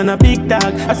discharge, man a big dog.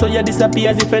 I saw you disappear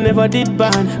as if I never did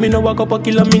ban. Me no walk up a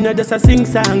kilo, me no just a sing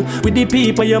song. With the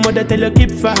people your mother tell you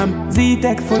keep fam.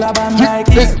 Z-Tech full of bam like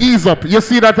this. Ease up. You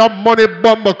see that money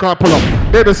bomber car pull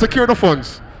up. Baby, secure the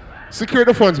funds. Secure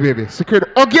the funds, baby. Secure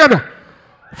the... Again,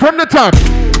 from the top.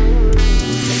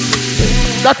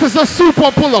 That is a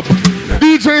super pull up.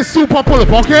 DJ super pull up,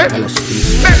 okay?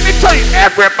 Let me tell you,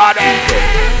 everybody.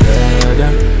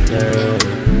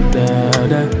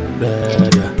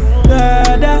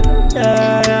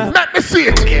 Let me see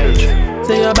it.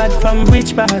 Say you're bad from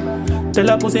which part? Tell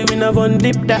her pussy we never run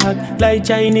dip dog. Like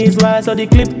Chinese wall so the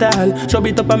clip tall. Show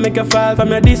it up and make you fall from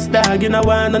your disc dog. You know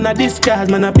one on a discharge,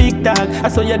 man a big dog. I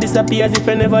saw you disappear as if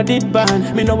I never did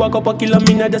ban. Me no walk up a kilo,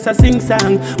 me no just a sing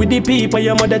song. With the people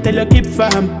your mother tell you keep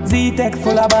fam. Z-Tech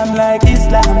full of bam like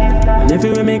Islam. And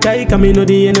everywhere me kike, me know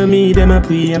the enemy. Them a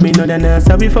pray and me know they not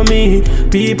sorry for me.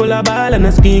 People are ball and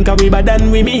a screen cause we bad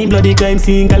than we mean. Bloody crime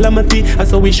scene calamity. I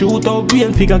saw we shoot out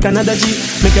green figure Canada G.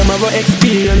 Make them have a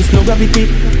experience, no gravity.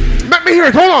 Let me hear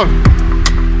it, hold on.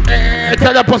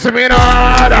 Tell the pussy me no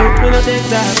order. We no take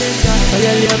that. All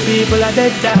your people are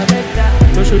dead that.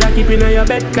 So should I keep in your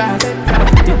bed cast?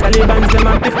 The Taliban's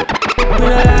them a piff. We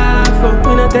no laugh,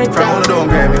 we no take that.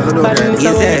 But in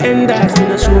this we end us. We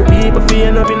no show people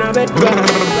feeling up in a bed cast.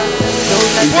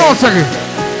 Hold on a second.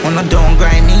 On a don't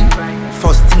grind me.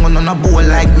 First thing on a bowl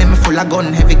like me full of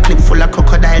gun. Heavy clip full of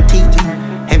crocodile teeth.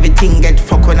 Everything get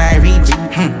fuck when I reach.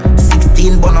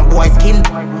 16 bun up boy skin.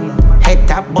 Head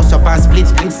tap, bust up and split.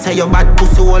 Say your bad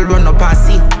pussy all run up and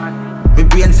see. My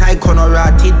brain side corner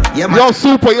rotted. Yeah, man. Yo,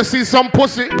 super, you see some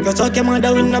pussy? You talk your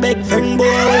mother with a big friend boy.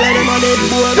 All of them are dead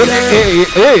boy.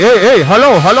 Hey,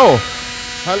 hello.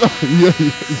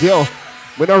 Yo,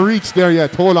 we don't reach there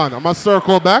yet. Hold on, I'm gonna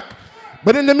circle back.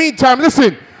 But in the meantime,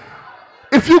 listen.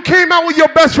 If you came out with your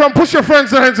best friend, push your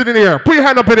friends' hands in the air. Put your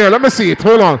hand up in the air. Let me see it.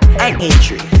 Hold on.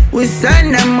 We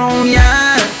send them on,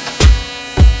 yeah.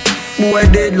 Boy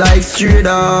dead like straight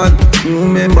dog.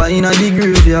 Remember in a the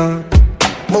graveyard.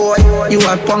 Boy, you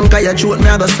a punk, you shoot me,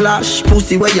 I go slash.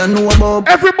 Pussy where you know about.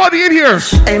 Everybody in here.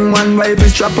 M1 rifle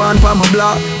strap on for my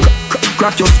block.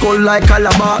 Crack your skull like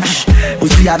calabash.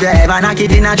 Pussy, have you ever knocked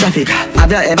it in a traffic?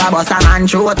 Have you ever bust a man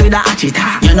throat with a hatchet?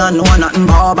 You don't know nothing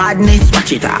about badness,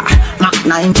 watch it. Mac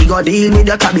 90 go deal with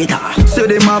your cabita. Say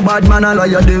them a bad man, I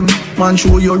liar them. Man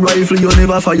show your rifle, you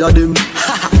never fire them.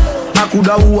 I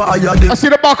see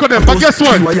the back of them, but guess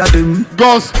what?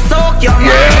 Goes. Soak your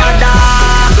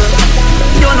dog.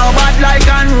 You know bad like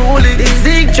unruly. The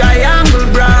zig triangle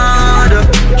brand.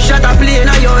 Shut a plane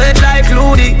on your head like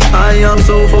Looney. I am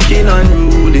so fucking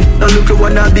unruly. Now look at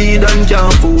what I did and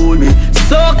can't fool me.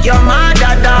 Soak your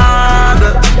mother dog.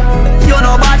 You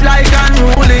know bad like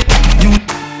unruly.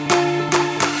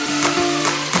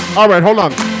 Alright, hold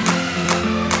on.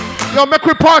 Yo, make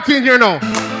we party in here now.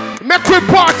 Make we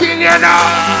party in here now.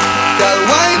 Girl,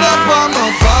 wind up on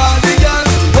my body, girl.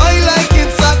 Why like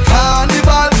it's a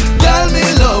carnival? Girl, me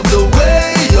love the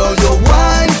way you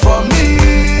wine for me.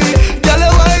 Girl,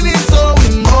 your wine is so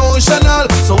emotional.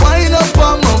 So wind up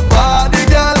on my body,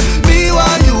 girl. Me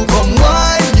while you come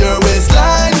wine your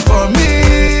waistline for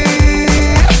me.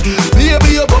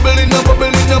 Baby, you're bubbling,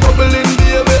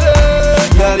 baby.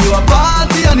 Girl, you a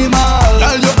party animal.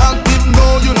 Girl, you active,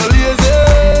 no, you no lazy.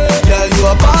 Girl, you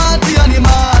a party animal.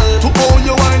 To own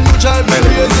your wine, you drive me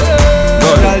crazy.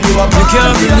 Girl, you a party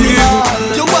animal.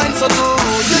 You wine so good,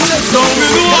 you just so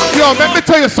good. Yo, let me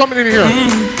tell you something in here.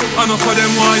 I know for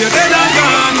them why you're dead and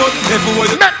gone, but everywhere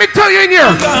you let me tell you in here.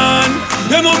 Gone.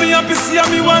 You know me happy see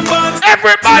me one band.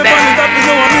 Everybody. Happy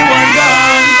know me one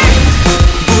gone.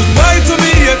 Goodbye to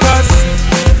me haters.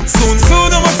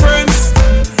 Soon, my friends.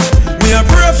 Me a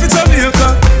pray for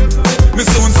Jamaica. Me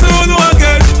soon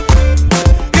again.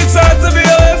 It's hard to be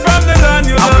away from the land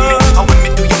you love.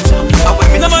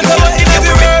 No matter what in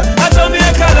the world, I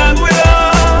Jamaica land we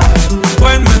love.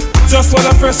 When just while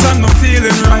I'm fresh and I'm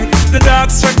feeling right, the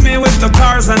dogs check me with the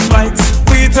cars and bikes.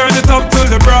 We turn it up till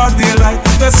the broad daylight.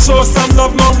 Let's show some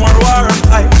love, no more war and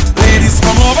hype. Ladies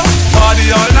come over,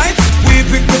 party all night. We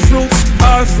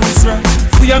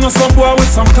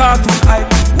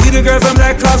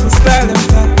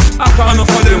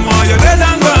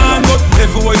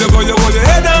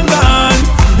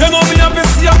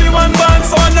one band.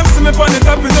 So when them see me on the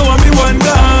top, you know I'm me one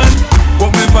done.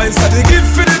 But me vice I they give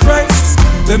for the price.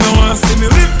 Them no want see me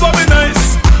live for me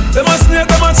nice. Them a snake,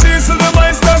 them a chisel, them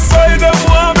ice. That's why them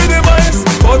want me the mice.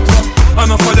 But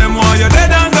enough of them want you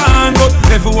dead and gone. But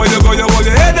everywhere you go, you hold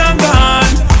your head and gone.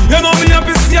 You know me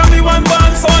happy see me one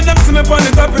band. So when them see me on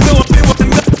the top, you know me one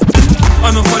done.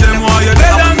 Enough of them want you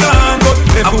dead and gone. But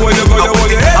everywhere you go, you hold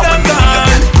your head and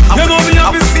gone. You know me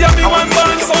happy see me one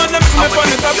band. So when them see me on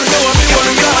the top, you know me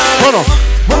one done.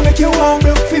 Wanna make you one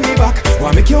block for me back.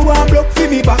 Wanna make you one block for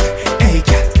me back. Hey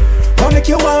cat. Wanna make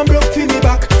you one block for me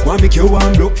back. Wanna make you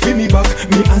one block for me back.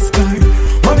 Me ask time.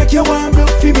 Wanna make you one block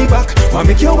for me back. Wanna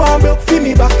make you one block for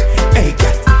me back. Hey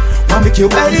cat. Wanna make you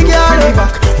one block for me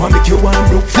back. Wanna make you one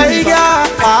block for me back.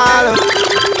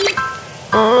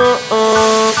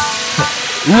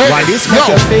 Why this make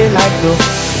you feel like though?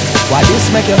 Why this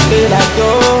make you feel like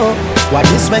though? Why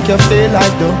this make you feel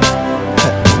like though?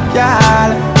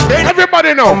 Yeah.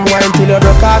 Everybody know. Come wine till you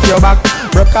broke off your back,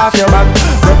 broke off your back,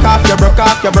 broke off your, broke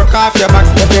off your, broke off your back.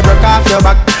 If you broke off your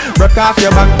back, broke off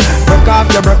your back, broke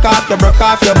off your, broke off your, broke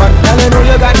off your back. Girl, you know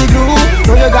you got the glue,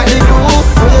 know you got the glue,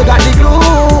 know you got the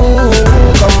glue.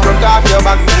 Come broke off your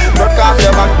back, broke off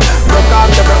your back, broke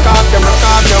off your, broke off your, broke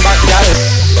off your back, girl.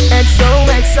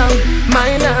 XOXO,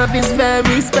 my love is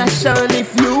very special.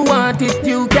 If you want it,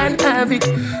 you can have it,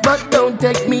 but don't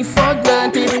take me for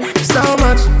granted. So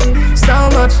much, so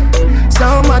much,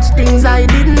 so much things I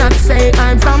did not say.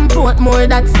 I'm from Portmore,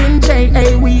 that's in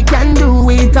JA. We can do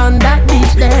it on that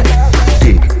beach there.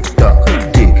 Tick tock,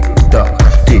 tick tock,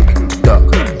 tick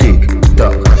tock, tick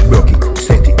tock. Broke it,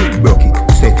 set it, broke it,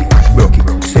 set it, broke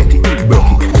it, set it,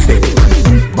 broke it, set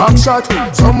it. Back shot,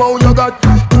 somehow you got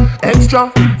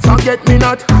extra, forget me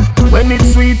not. When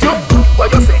it's sweet, you,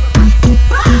 what you say?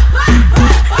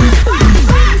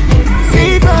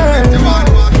 Fever,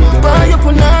 why you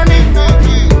put on me?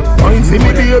 Wine see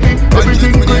me baby,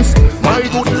 everything crisp. My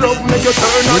good love make you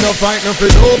turn on. We no fight no for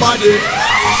nobody,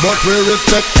 but we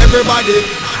respect everybody.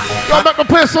 Yo, make me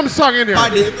play some song in here.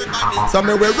 So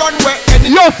me we run where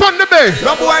Yo, Thunderbay.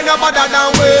 No boy no better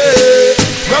than we.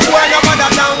 No boy no better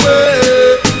than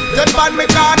we. Step on me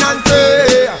can and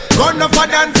say, run up and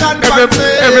dance and fancy.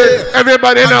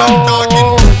 Everybody know.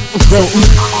 Something,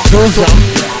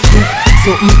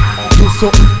 do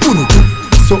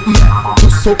something, do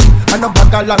something. And a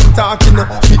bag of long talking,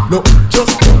 fit no,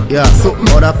 just yeah, something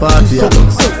other party, something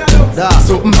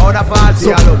other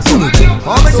party,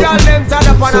 how many girl them turn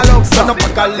up on a love song?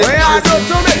 Where are you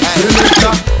to me?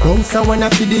 Bounce when I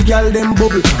see the girl them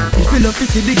bubble. If you love to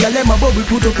see the girl them a bubble,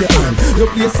 put up your hand. You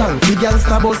play song, the girl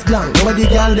star bus blank. Now the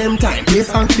girl them time, play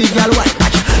song, the girl white.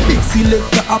 Big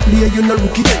selector a play, you no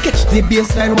rookie. Catch the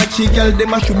baseline, watch the girl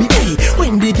them a should be. Hey,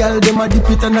 when the girl them a dip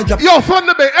it and a drop. Yo,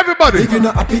 Thunderbay, everybody. If you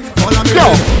not happy, follow me. Yo.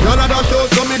 None of that show,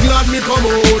 so me glad me come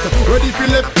out. Ready for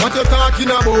left, what you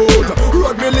talking about?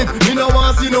 Road me live, me no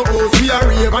want see no house. We are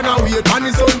rave and a wait, and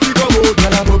the sun to come out.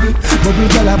 Gyal a bubble, bubble,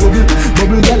 gyal a bubble,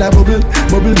 bubble, gyal a bubble,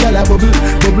 bubble, gyal a bubble,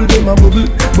 bubble, them a bubble,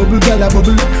 bubble, gyal a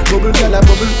bubble, bubble, gyal a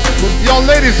bubble. Yo,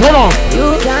 ladies, hold on.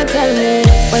 You can't tell me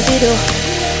what to do,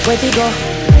 where to go,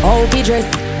 how to dress.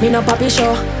 Me no papi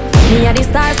show. Me a the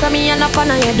stars, so me a up on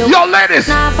your door. Yo, ladies.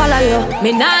 Nah follow you.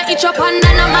 Me nah itch up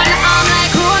under no man arm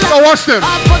like roller. Yo, watch them.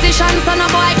 Off position, so no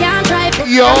boy can't try.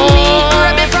 Yo. Me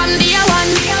rebel from the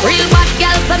one. Real bad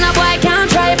girl, so no boy can't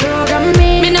try program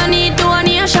me. Me no need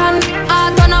donation.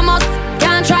 Autonomous,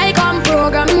 can't try come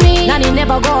program me. Nanny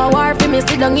never go a war for me.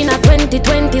 Sit down in a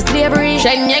 2020 slavery.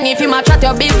 Shenyang if you match at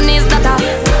your business that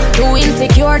too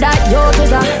insecure that you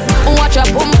to watch your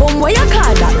pum pum where you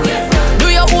call that.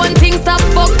 Your own things stop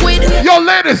fuck with. Yo,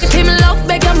 ladies. Him love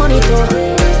beg your money too.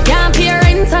 Can't pay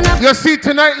rent and a you see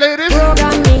tonight, ladies.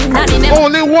 Programming.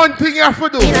 Only one thing you have to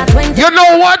do. You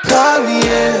know what? Call me,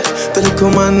 yeah. Then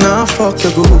come on now, fuck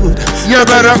you good. You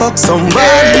better fuck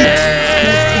somebody.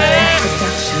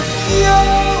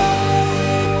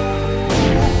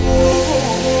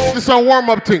 This is a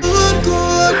warm-up thing.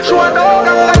 She want a hug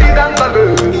and a big and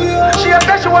bagel. She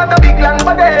said she want a big long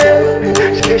body.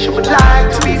 She said she would like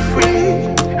to be free.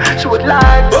 She would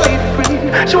like to be free.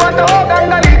 She want a hug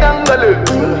and a big and bagel.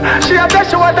 She said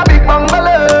she want a big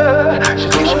bungalow. She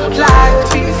said she would like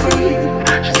to be free.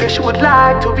 She said she would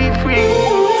like to be free.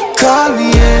 Call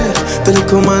me, yeah. Then you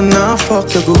come on now,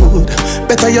 fuck you good.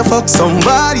 Better you fuck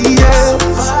somebody else.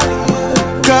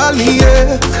 Call me,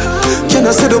 yeah. Can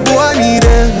I say the boy need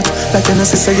it? Like can I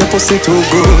say your pussy too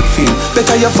good feel?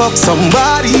 Better you fuck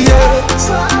somebody else.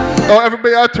 Oh,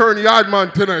 everybody out turn yard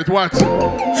man tonight. What?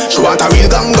 She want a real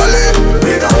gangale.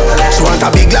 She want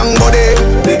a big long body.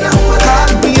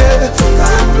 Call me, yeah.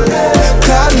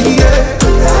 Call me, yeah.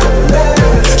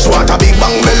 She want a big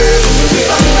bang belly.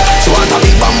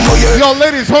 Yo,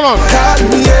 ladies, hold on.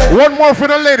 One more for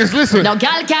the ladies, listen. No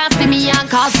girl can't see me and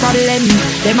cause problem.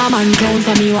 Them a man clown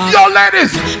for me want. Yo,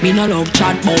 ladies. Me no love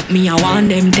chat but me I want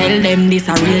them. Tell them this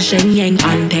a real Shenyang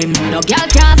anthem. No girl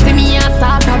can't see me and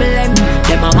start problem.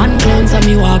 Them a man clown for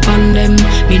me walk on them.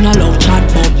 Me no love chat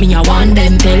but me I want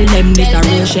them. Tell them this a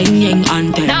real Shenyang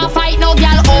anthem. Now fight no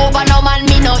girl over no man,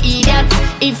 me no idiot.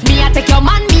 If me I take your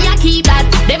man, me I keep that.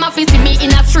 Them a fi see me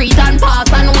in a street and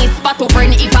pass and whisper to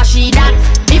friend if I she that.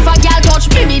 If a girl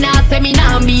touch me, me nah say me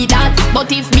nah be that.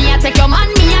 But if me I take your man,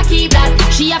 me I keep that.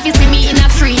 She have to see me in a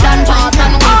street and pass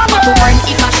and whisper to friend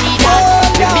if I she that.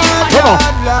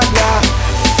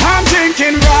 I'm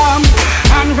drinking rum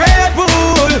and Red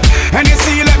Bull, and you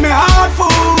see let me heart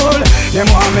full.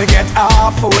 Them want me get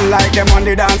awful, like them on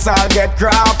the dance I'll get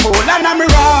crowd full. And I'm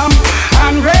rum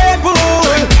and Red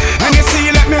Bull, and you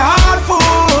see let me heart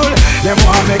full. Them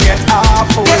want me get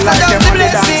awful, like them on the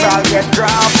dance I'll get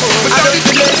crowd full. I don't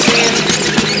the blessing,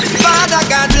 Father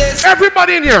God bless.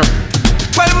 Everybody in here.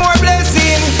 Well, more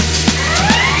blessing.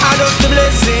 I don't the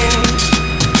blessing.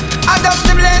 I don't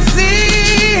the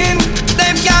blessing.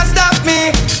 Them can't stop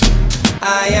me.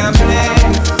 I am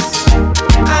blessed.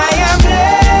 I am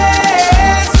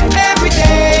blessed. Every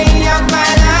day of my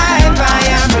life I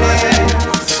am blessed.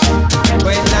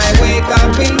 When I wake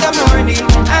up in the morning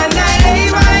and I lay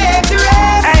my head to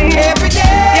rest. Every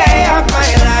day of my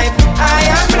life I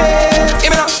am blessed.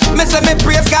 Even though me say me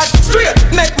praise God straight,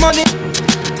 make money.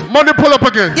 Money pull up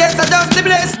again. Yes, I just the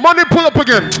bless. Money pull up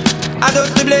again. I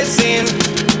just the blessing.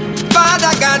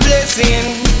 Father God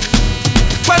blessing.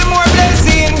 Well, more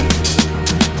blessing.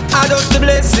 I just the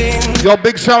blessing. Yo,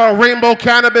 big shout out Rainbow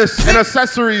Cannabis and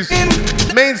Accessories.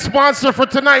 Main sponsor for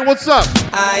tonight. What's up?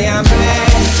 I am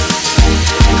blessed.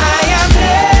 I am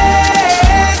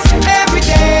blessed. Every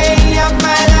day of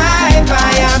my life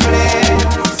I am blessed.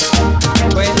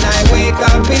 When I wake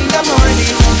up in the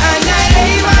morning and I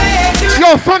lay my head to rest.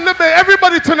 Yo, Thunderbay,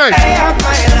 everybody tonight.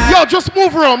 Yo, just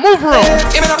move around, move around.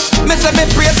 Even though me say me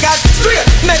praise God straight,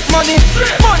 make money,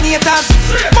 money haters,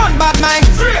 fun bad mind.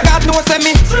 God knows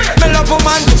me love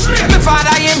woman, me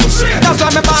father him, that's why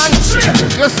me born.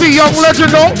 You see young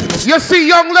legend though? You see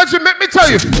young legend, let me tell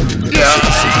you. Yeah.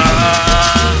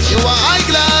 You are high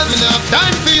class, me not have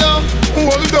time for you.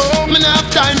 Hold on, me not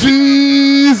have time for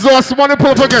you. Jesus, money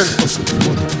pull up again.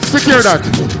 Secure that.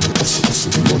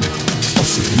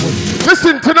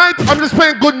 Listen, tonight I'm just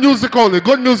playing good music only.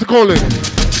 Good music only.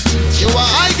 You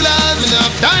are high class, me not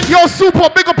have time. Yo, Super,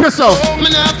 big up yourself. Me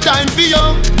not have time for you.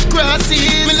 Grassy,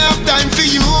 me not have time for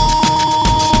you.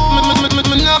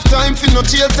 Me not have time for no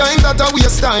chill time, that a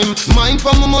waste time. Mind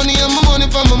for my money and my money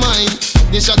for my mind.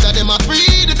 The shot of them a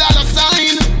free the dollar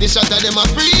sign. The shot of them a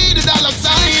free the dollar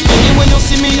sign. And when you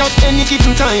see me at any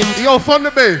given time. Yo,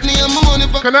 Thunderbay,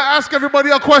 can I ask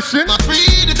everybody a question?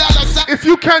 If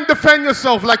you can't defend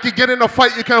yourself like you get in a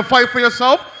fight, you can fight for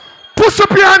yourself. Push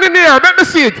up your hand in the air, let me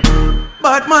see it.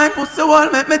 But my pussy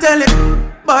wall, make me tell it.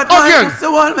 But my pussy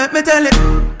wall, make me tell it.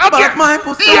 But my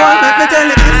pussy wall, make me tell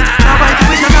it. Now fight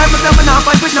with no knife, but now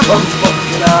fight with no bum.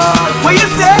 What you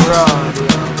say?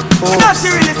 Not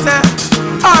you really say.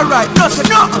 Alright, nothing,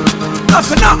 nothing.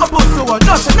 Nothing, nothing, pussy wall,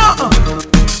 nothing, nothing.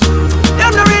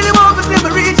 Them no really want to see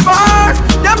me reach far.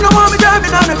 Them no want me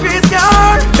driving on a grease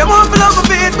car. Them want to love my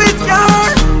face with scar.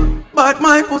 But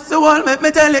my pussy wall, make me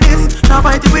tell you this. Now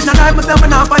fight it with no knife, myself and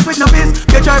now fight with no fist.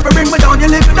 You try to bring me down, you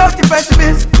live without the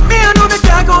pessimist. Me I know that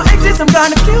can't go exist, I'm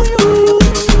gonna kill you.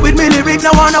 With me lyrics,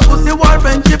 I want a pussy wall.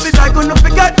 Friendship is I couldn't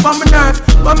forget from my nerves.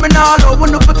 But me now I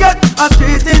wanna forget. A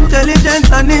street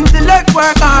intelligence and intellect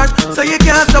work hard. So you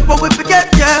can't stop what we forget,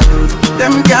 yeah.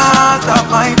 Them can't stop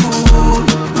my food.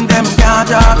 Them can't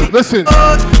drop it. Listen.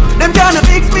 Them can't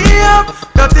fix me up.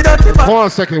 Hold on a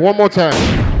second, one more time.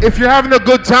 If you're having a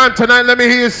good time tonight, let me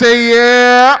hear you say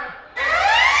yeah.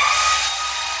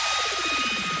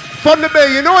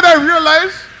 Thunderbay, you know what I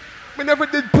realized? We never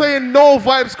did play in No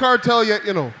Vibes Cartel yet,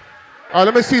 you know. All right,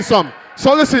 let me see some.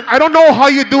 So listen, I don't know how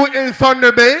you do it in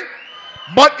Thunderbay,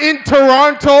 but in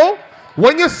Toronto,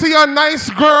 when you see a nice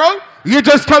girl, you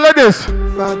just tell her this.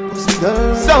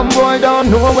 Some boy don't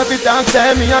know what it dance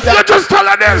say me a beg. You just tell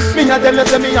her this. Me a tell her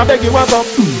say me a beg you up.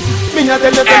 Me a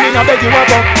tell her say me a beg you up.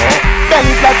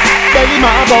 Belly flat, belly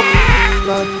mab up.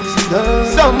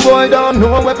 Some boy don't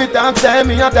know what it dance say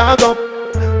me a dog up.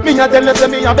 Me a tell her say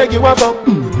me a beg you up.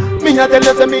 Me a tell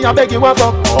her say me a beg you up.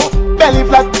 Belly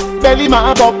flat, belly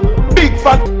mab up. Big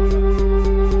fat.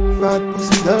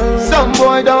 Some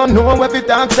boy don't know what it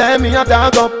dance say me a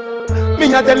dog up.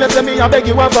 Me a tell you say me a beg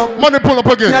you up. Money pull up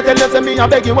again. Me a tell you say me a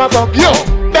beg you up. Yo.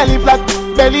 Belly flat,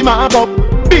 belly mab up.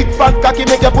 Big fat cocky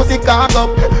make your pussy cock up.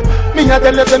 Me a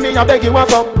tell you say me a beg you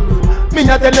up. Me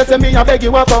a tell you say me a beg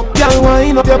you a fuck. Girl,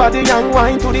 wind up your body and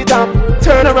wind to the top.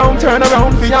 Turn around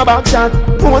for your back shot.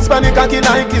 Post panic cocky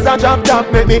like is a drop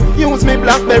top. Make me use me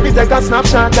BlackBerry take a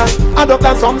snapshot. I don't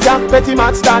got some jack petty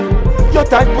match that. Your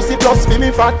tight pussy plus for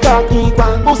me fat cock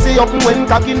equal. Pussy up when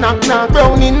cocky knock knock.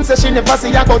 Browning say she never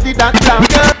see a body that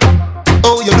black.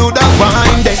 Oh, you do that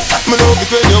wine, then. Me love it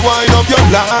when you wind up your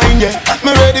line, yeah. Me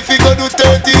ready fi go do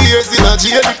 30 years in a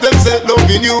jail if them say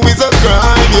loving you is a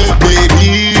crime, yeah.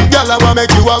 Baby, girl, I wanna make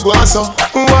you a go so.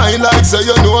 Wine like say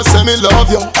you know, say me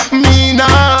love you. Me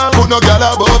nah put no girl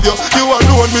above you. You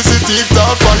alone me see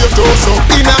TikTok for your torso.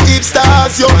 In a hip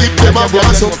stars, your hip them a go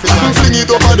so. Fling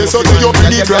it over the so till you feel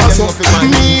the grass up.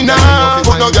 Me nah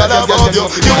put no girl above you.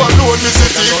 You alone me see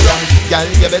TikTok. Girl,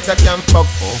 you better can fuck.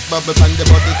 Bubble on the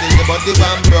body till the body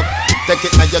one broke. Take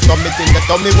it now your tummy till the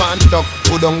tummy one tuck.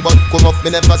 Who don't but come up,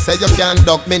 me never say you can't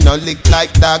duck. Me no lick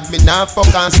like dog, me nah fuck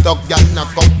and stuck. Girl,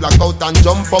 knock up, black out and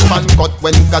jump up and cut.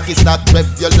 When cocky start rev,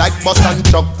 you like bus and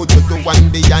truck. Put you to one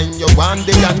behind you, one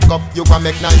the handcuff. You want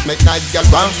make nice, girl,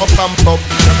 run up and pop.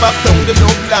 Back down the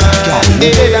love line.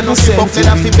 Hey, I know you fuck me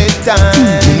happy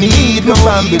bedtime. Need no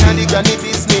family, and the granny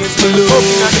business. Me love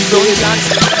in the dance.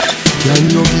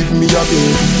 Can you give me a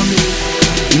baby?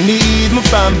 Need my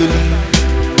family.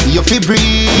 You feel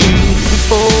breathe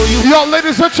before you. Yo,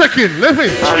 ladies are checking.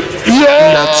 Living.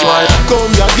 Yeah. That's why.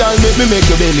 Come here, girl, make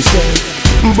your belly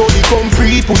swell. Body come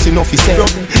free, pussy no fi sell.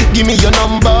 Give me your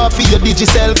number for your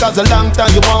Digicel, cause a long time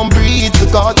you won't breathe the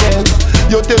cartel.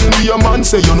 You tell me your man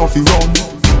say you no fi run.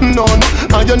 None,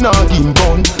 and you're not in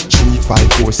bun. 3,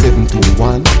 5, 4, 7, 2,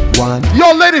 1, 1.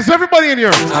 Yo, ladies, everybody in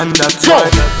here. And that's why.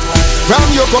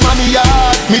 From you come on me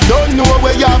yard, me don't know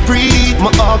where you breathe.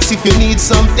 My ask if you need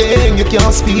something, you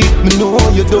can't speak. Me know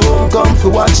you don't come to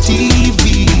watch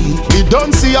TV. Me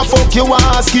don't see a fuck you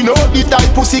ask, you know the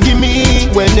type pussy give me.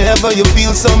 Whenever you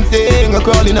feel something, a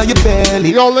crawling on your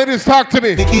belly. Yo, ladies, talk to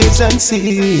me. The ears and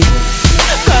see.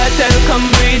 Cartel, come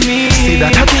breed me. See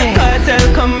that again. Cartel,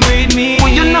 come breed me.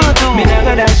 What you not do? Me not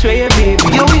gonna stray, baby.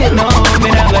 You ain't no, me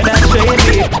not gonna stray,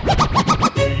 baby.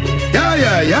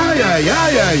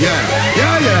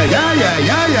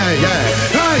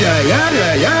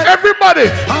 Everybody,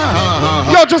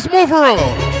 yo, just move around.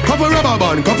 Couple rubber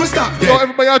band, couple stop then. Yo,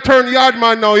 everybody, I turn yard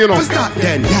man now, you know. Couple stop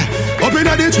then, yeah. Up in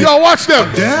the tree. Yo, watch them.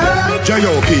 Yeah,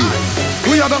 J.O.P.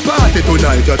 We have a party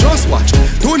tonight, you just watch.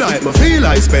 Tonight, me feel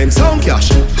I spend some cash.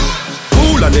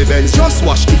 Cool on the Benz, just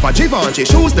wash. If a Givenchy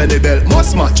shoes, then the belt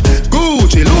must match.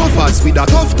 Gucci loafers with a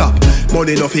tough top.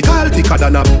 Money no fi call thicker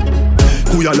than a.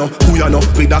 Who you know,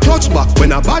 with a clutch back.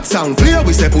 When a bad sound clear,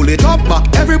 we say pull it up back.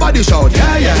 Everybody shout,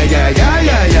 yeah, yeah, yeah, yeah,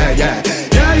 yeah, yeah, yeah.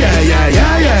 Yeah, yeah, yeah,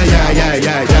 yeah, yeah, yeah, yeah,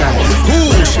 yeah, yeah.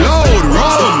 Push, load,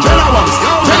 round.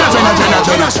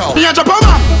 Jenna, shout. Me a Japan,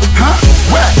 huh?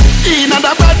 Where? In a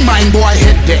the bad mind boy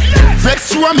head there.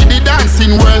 Vex show me the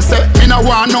dancing world say. Me no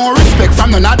want no respect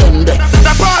from none of them there.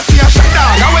 The party a shut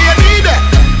down, now where you need it?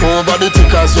 Over the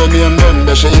tickers when me and them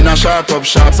there. She in a shot up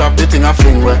shots of the thing a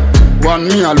fling where. One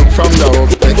me a look from the up.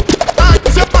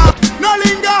 No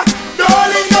linger, no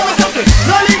linger,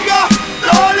 no linger,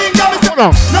 no linger,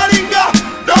 no linger,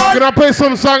 no. Can I play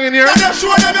some song in here? Yeah.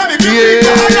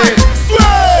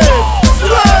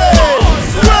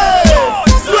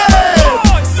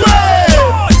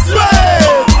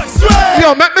 Yo,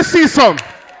 let me see some.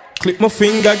 Click my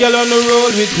finger, girl on the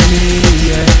road with me,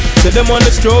 yeah. Say them on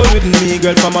the stroll with me,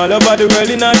 girl from all over the world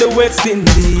in the West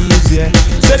Indies, yeah.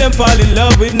 Say them fall in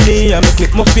love with me, I'ma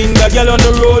click my finger, girl on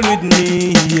the road with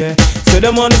me, yeah. Say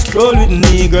them on the stroll with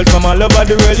me, girl from all over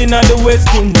the world in the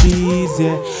West Indies,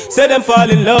 yeah. Say them fall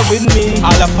in love with me,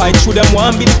 all I fight through them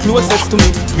want be the closest to me.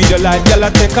 Video like girl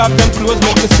I take off them clothes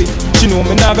make me see. She know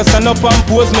me nah go stand up and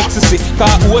pose make me see.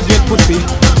 Cause who's with pussy.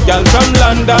 Girl from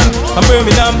London and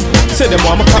Birmingham. Say them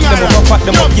want me pack them up and fat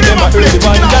them up. Give them a early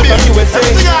one. Girl from USA,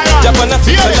 Japan and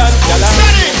Switzerland. Girl I'm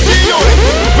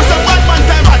we say bad man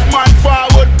time, bad man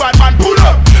forward, bad man pull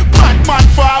up. Bad man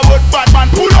forward, bad man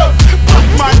pull up. Bad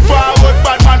man forward,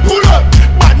 bad man pull up.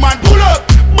 Bad man pull up,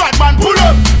 bad man pull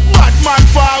up. Bad man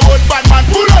forward, bad man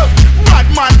pull up. Bad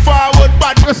man forward,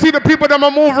 bad man. You see the people that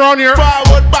move around here.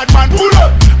 Forward, bad man pull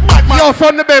up. Yo,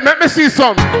 Thunderbay, let me see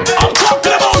some. I'm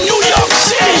talking about New York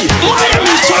City,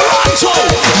 Miami, Toronto,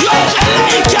 Yo,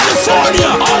 LA, California,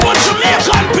 all my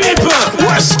Jamaican people,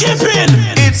 we're skipping.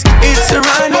 It's a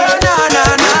run, na na na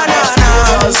na na.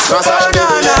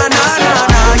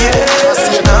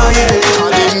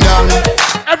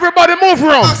 Everybody move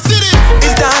around.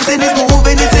 It's dancing, it's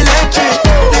moving, it's electric.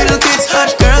 Little kids,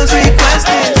 hot girls request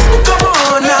this. Come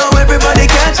on now,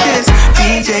 everybody catch this.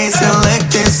 DJ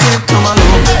select this, skip to my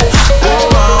loop.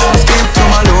 Oh, skip to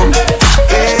my loop.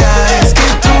 Yeah,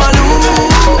 skip to my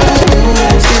loop.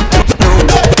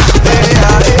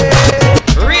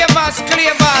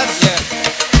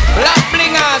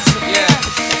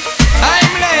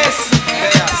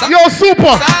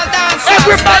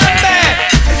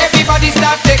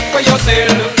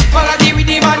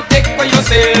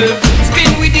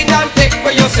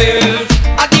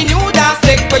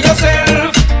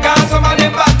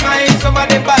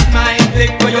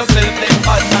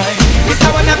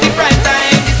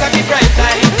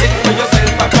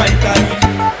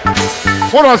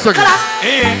 Hold on a second.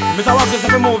 Mr. Watch this,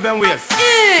 let me move them ways.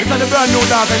 This is the brand new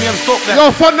dance and them stuck them. Yo,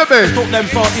 Thunderbay. Stuck them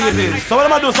so easy. So what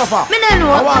am I do so far? Me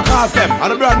know. I walk past them. And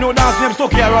the brand new dance and them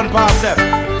stuck here run past them.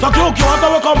 So Q, what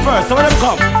do we come first? So when them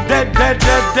come? Dead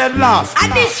last.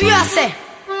 And this we are say.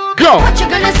 Go. What you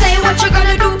gonna say, what you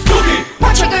gonna do?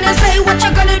 What you gonna say, what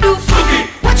you gonna do?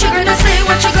 What you gonna say,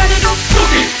 what you gonna do?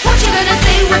 What you gonna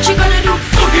say, what you gonna do?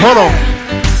 Hold on.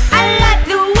 I like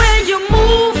the way you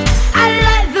move. I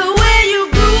like the way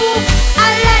you groove. I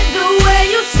like the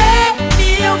way you set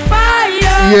me on fire.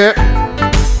 Yeah.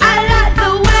 I like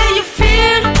the way you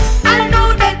feel. I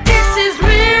know that this is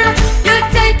real. You're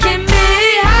taking me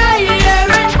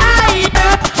higher and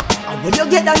higher. And when you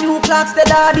get the new clocks, the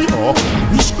daddy.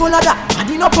 Which color that?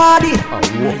 Daddy no party.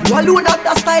 You alone have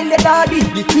the style, the daddy.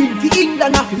 The queen for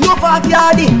England, have love of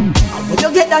yardy. And when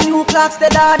you get the new clocks, the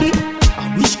daddy.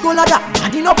 Which color that?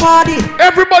 Daddy no party.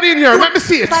 Everybody in here, let me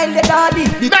see it. Style, the daddy.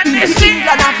 The queen for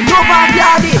England, have love of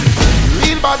yardy.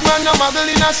 Real bad man, no model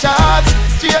in a shots.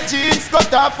 Straight jeans, cut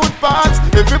off footpaths.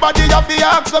 Everybody have the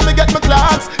axe when me get my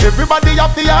clocks. Everybody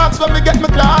have the axe when me get my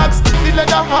clocks. The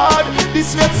leather hard, the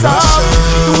sweat soft.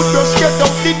 Toothbrush get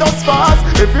out the dust fast.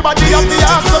 Everybody have the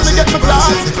axe when me get my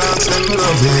clocks.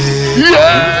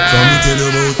 Yeah. From me tell you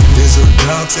about this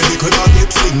clocks, every could not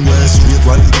get fingers. Straight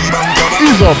one, the bang,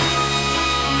 ease up.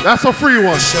 That's a free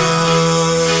one.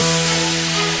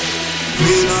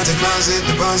 Me not a closet,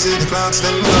 deposit the clocks,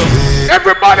 them love it.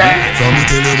 Everybody! From me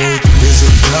tell you about this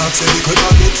clocks, every could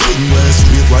not get fingers.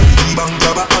 Straight one, the bang,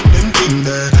 jabba, and them thing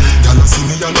there. Y'all see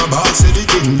me on the box, every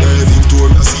king there.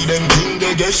 Victoria see them thing,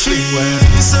 they get shit.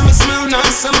 Some smell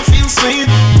nice, some feel sweet.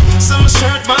 Some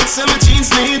shirt box, some jeans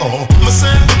neat.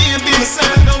 Myself, baby,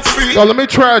 myself, don't free. Yo, let me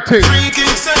try a thing.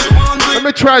 Let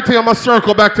me try a thing. I'm gonna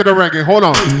circle back to the reggae. Hold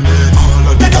on.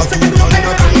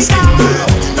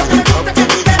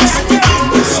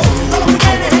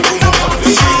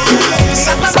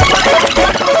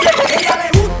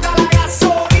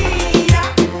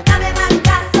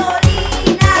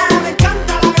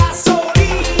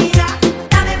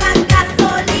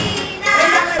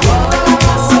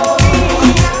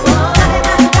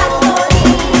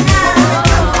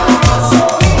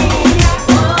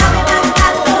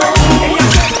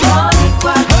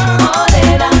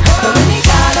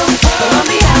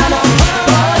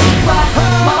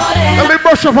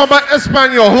 Brush up on my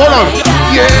Espanol, hold on.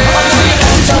 Yeah.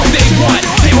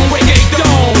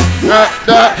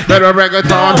 Better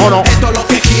reggaeton, hold on.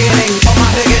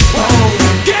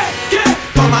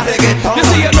 You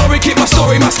see it, Lori, keep my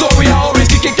story, I always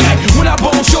kick it back. When I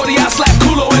bone shorty, I slap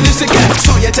culo and this again.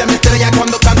 Soy el tema estrella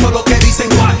cuando canto lo que dicen.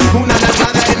 Una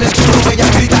nalgada en el chulo, ella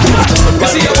grita. You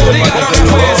see a booty, got her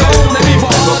for his own, let me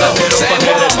fall.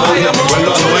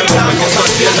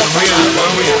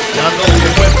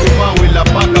 Y la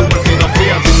paca por si no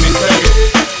fían sin misterio.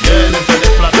 Llénense de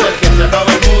placer que se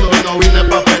acaba el mundo y no vine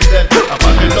pa' perder.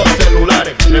 Apaguen los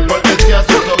celulares, repórtense a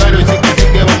sus hogares y sí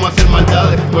que vamos a hacer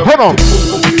maldades.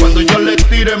 Cuando yo le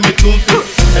tire mi tuntum,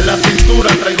 en la cintura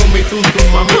traigo mi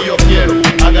tuntum, mami yo quiero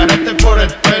agarrarte por el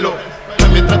pelo,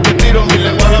 mientras te tiro mi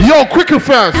lengua. Yo, quick and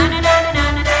fast.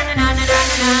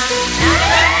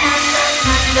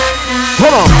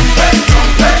 Hold on.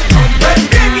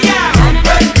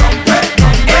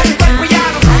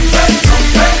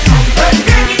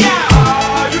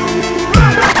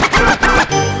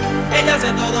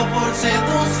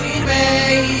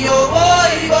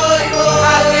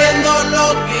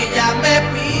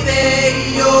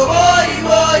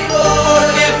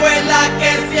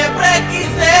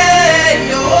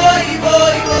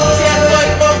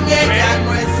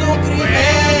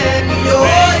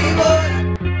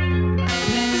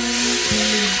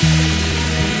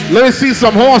 Let me see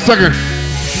some. Hold on a second.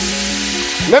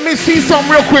 Let me see some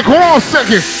real quick. Hold on a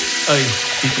second. Ay,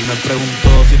 Titi me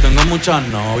preguntó si tengo muchas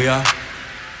novias.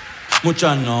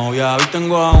 Muchas novias. Hoy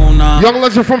tengo a una. Young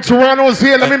legend from Toronto is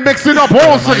here. Let me mix it up. Hold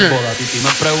on a second. Titi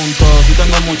me preguntó si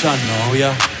tengo muchas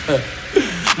novias.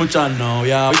 Muchas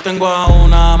novias. Hoy tengo a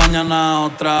una, mañana a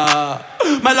otra.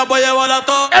 Me las voy a llevar a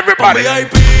todas. Everybody.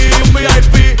 Un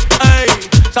VIP, ey.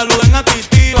 Saluden a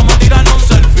Titi, vamos a tirarnos un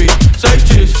selfie. 6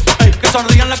 chis, ey. Que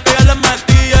sonrían las que ya les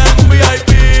metí en un VIP,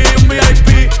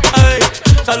 ey.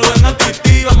 Saluden a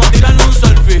Titi, vamos a tirarnos un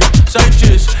selfie. 6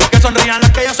 chis, que sonrían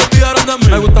las que ya se olvidaron de mí.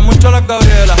 Me gustan mucho las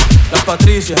Gabriela, las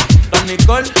Patricia, las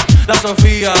Nicole, la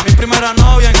Sofía. Mi primera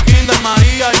novia en Kinder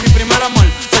María y mi primer amor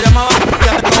se llamaba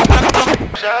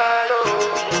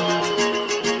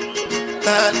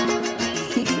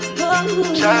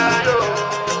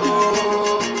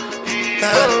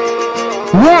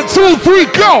One, two, three,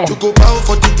 go! Preocupado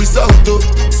for the result,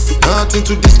 not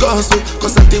nothing to discuss, oh.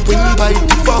 Cause I did win by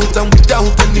default and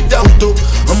without any doubt, oh.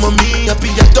 I'm a me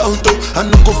happy adult, oh. I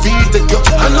no go feed the girl,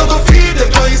 I no go feed the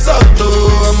girl, it's out, oh.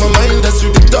 I'm a mind that's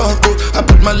really dark, oh. I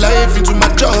put my life into my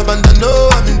job and I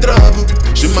know I'm in trouble.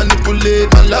 She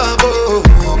manipulate my love, oh.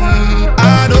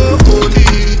 I know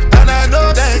holy and I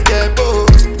know they get both.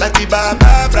 Like the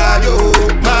Baba Frayo,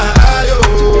 my ayo,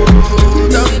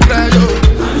 don't cry, yo.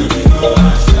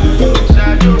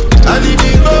 I need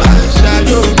to go and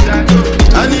shadow.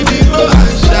 I need to go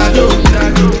and shadow.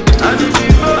 I need to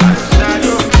go and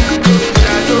shadow.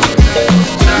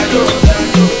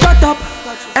 Cut up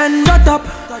and rot up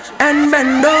and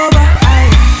bend over.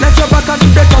 Let your back do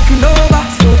the talking over.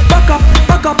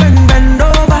 Back up and bend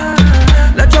over.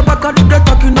 Let your back do the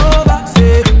talking over.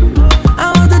 Say,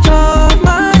 I want to chop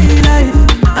my life.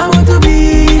 I want to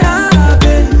be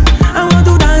happy. I want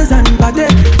to dance and party.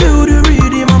 Feel the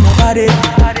rhythm of my body.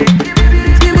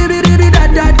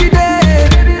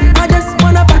 I just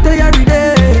wanna party every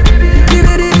day.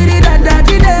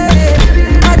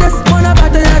 I just wanna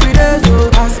party every day. So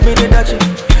pass me the Dutchie.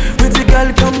 With the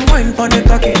girl come wine for the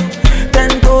cocky.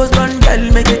 10 toes done,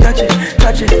 girl make it touch it.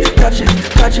 Touch it, touch it,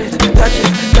 touch it, touch it,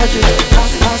 touch it.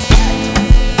 Pass, pass.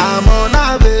 I'm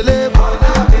unavailable.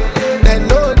 They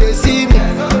know they see me.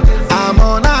 I'm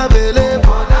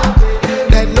unavailable.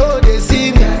 They know they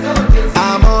see me.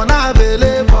 I'm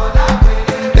unavailable.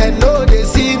 They know they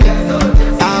see me.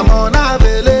 I'm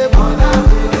unavailable.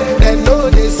 They know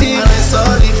they see me. I'm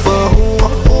sorry for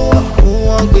who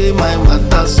won't be my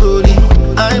matter. Sorry,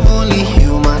 I'm only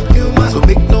human. So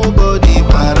make nobody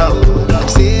para.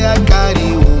 Say I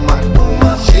carry woman.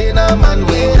 She na man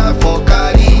wait for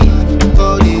carry.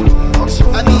 Body rumors. I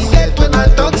need that when I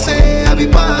talk say I be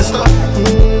pastor.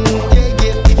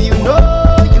 If you know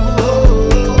you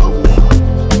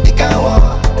it can walk.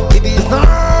 If it's not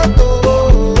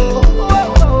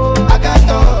I got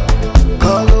to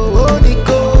go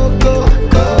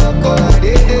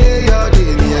day your day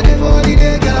me a day for the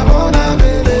day girl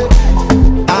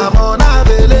I'm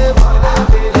unavailable.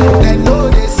 They know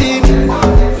they see me.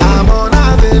 I'm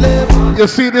unavailable. You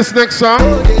see this next song?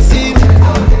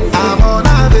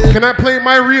 Can I play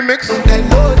my remix?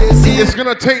 It's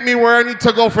gonna take me where I need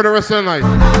to go for the rest of the night.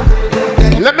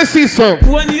 Let me see some.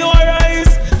 When you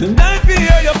rise, then I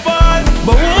fear you fall.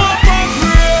 But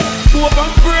hope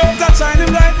and pray, that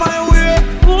shining light my way.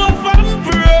 Hope and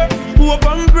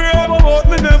pray, about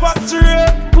me never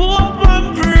stray. Hope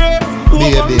and pray,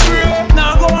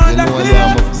 now go on the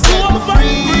clear. Hope and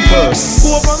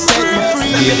pray,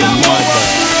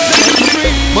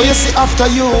 but you see after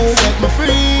you set me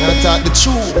free, I talk the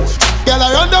truth. Girl,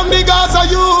 I run down the Gaza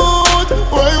youth.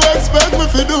 What you expect me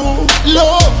to do?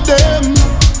 Love them,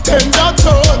 tender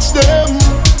touch them.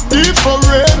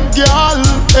 Different girl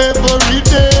every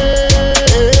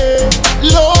day.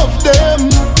 Love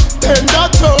them, tender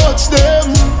touch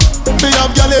them. Me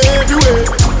have girl everywhere,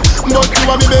 but you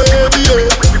are me baby,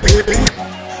 yeah.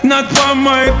 Not for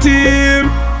my team,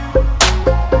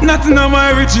 not in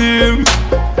my regime.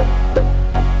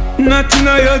 Not in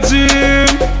your gym,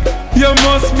 you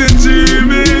must be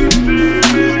dreaming.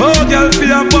 Oh, girl,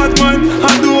 feel a bad man, I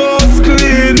do house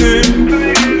cleaning.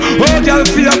 Oh, girl,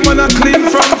 feel a man, I clean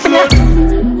from flood.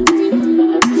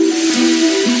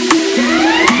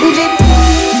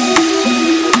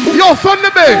 Yo,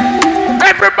 Thunderbay,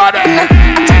 everybody.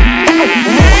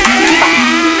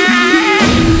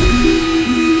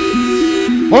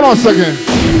 Hold on a second.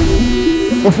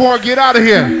 Before I get out of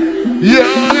here.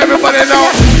 Yeah, everybody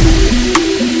know.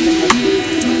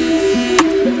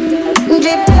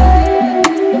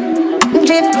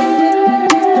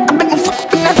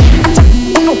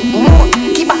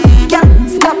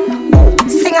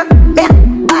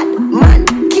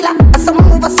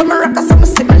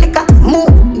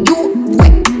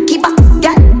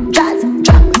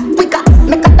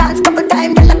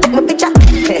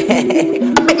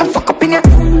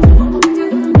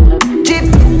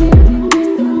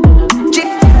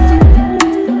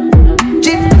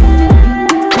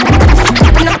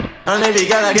 And every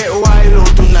girl get wild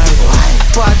out tonight.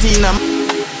 Party in a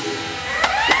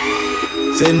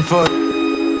send for.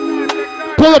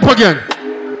 Pull up again.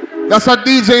 That's a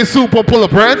DJ Super pull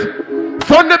up, right?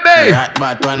 Thunderbay.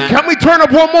 Can we turn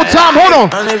up one more time? Hold on.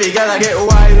 And every girl get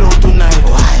wild out tonight.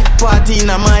 Party in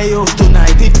a my house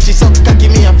tonight. If she suck cocky,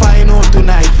 me a find out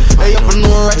tonight. I ever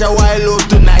know Roger wild out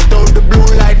tonight. Out the blue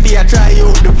light, they a try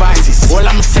out devices. All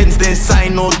I'm sense then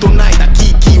sign out tonight. A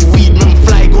key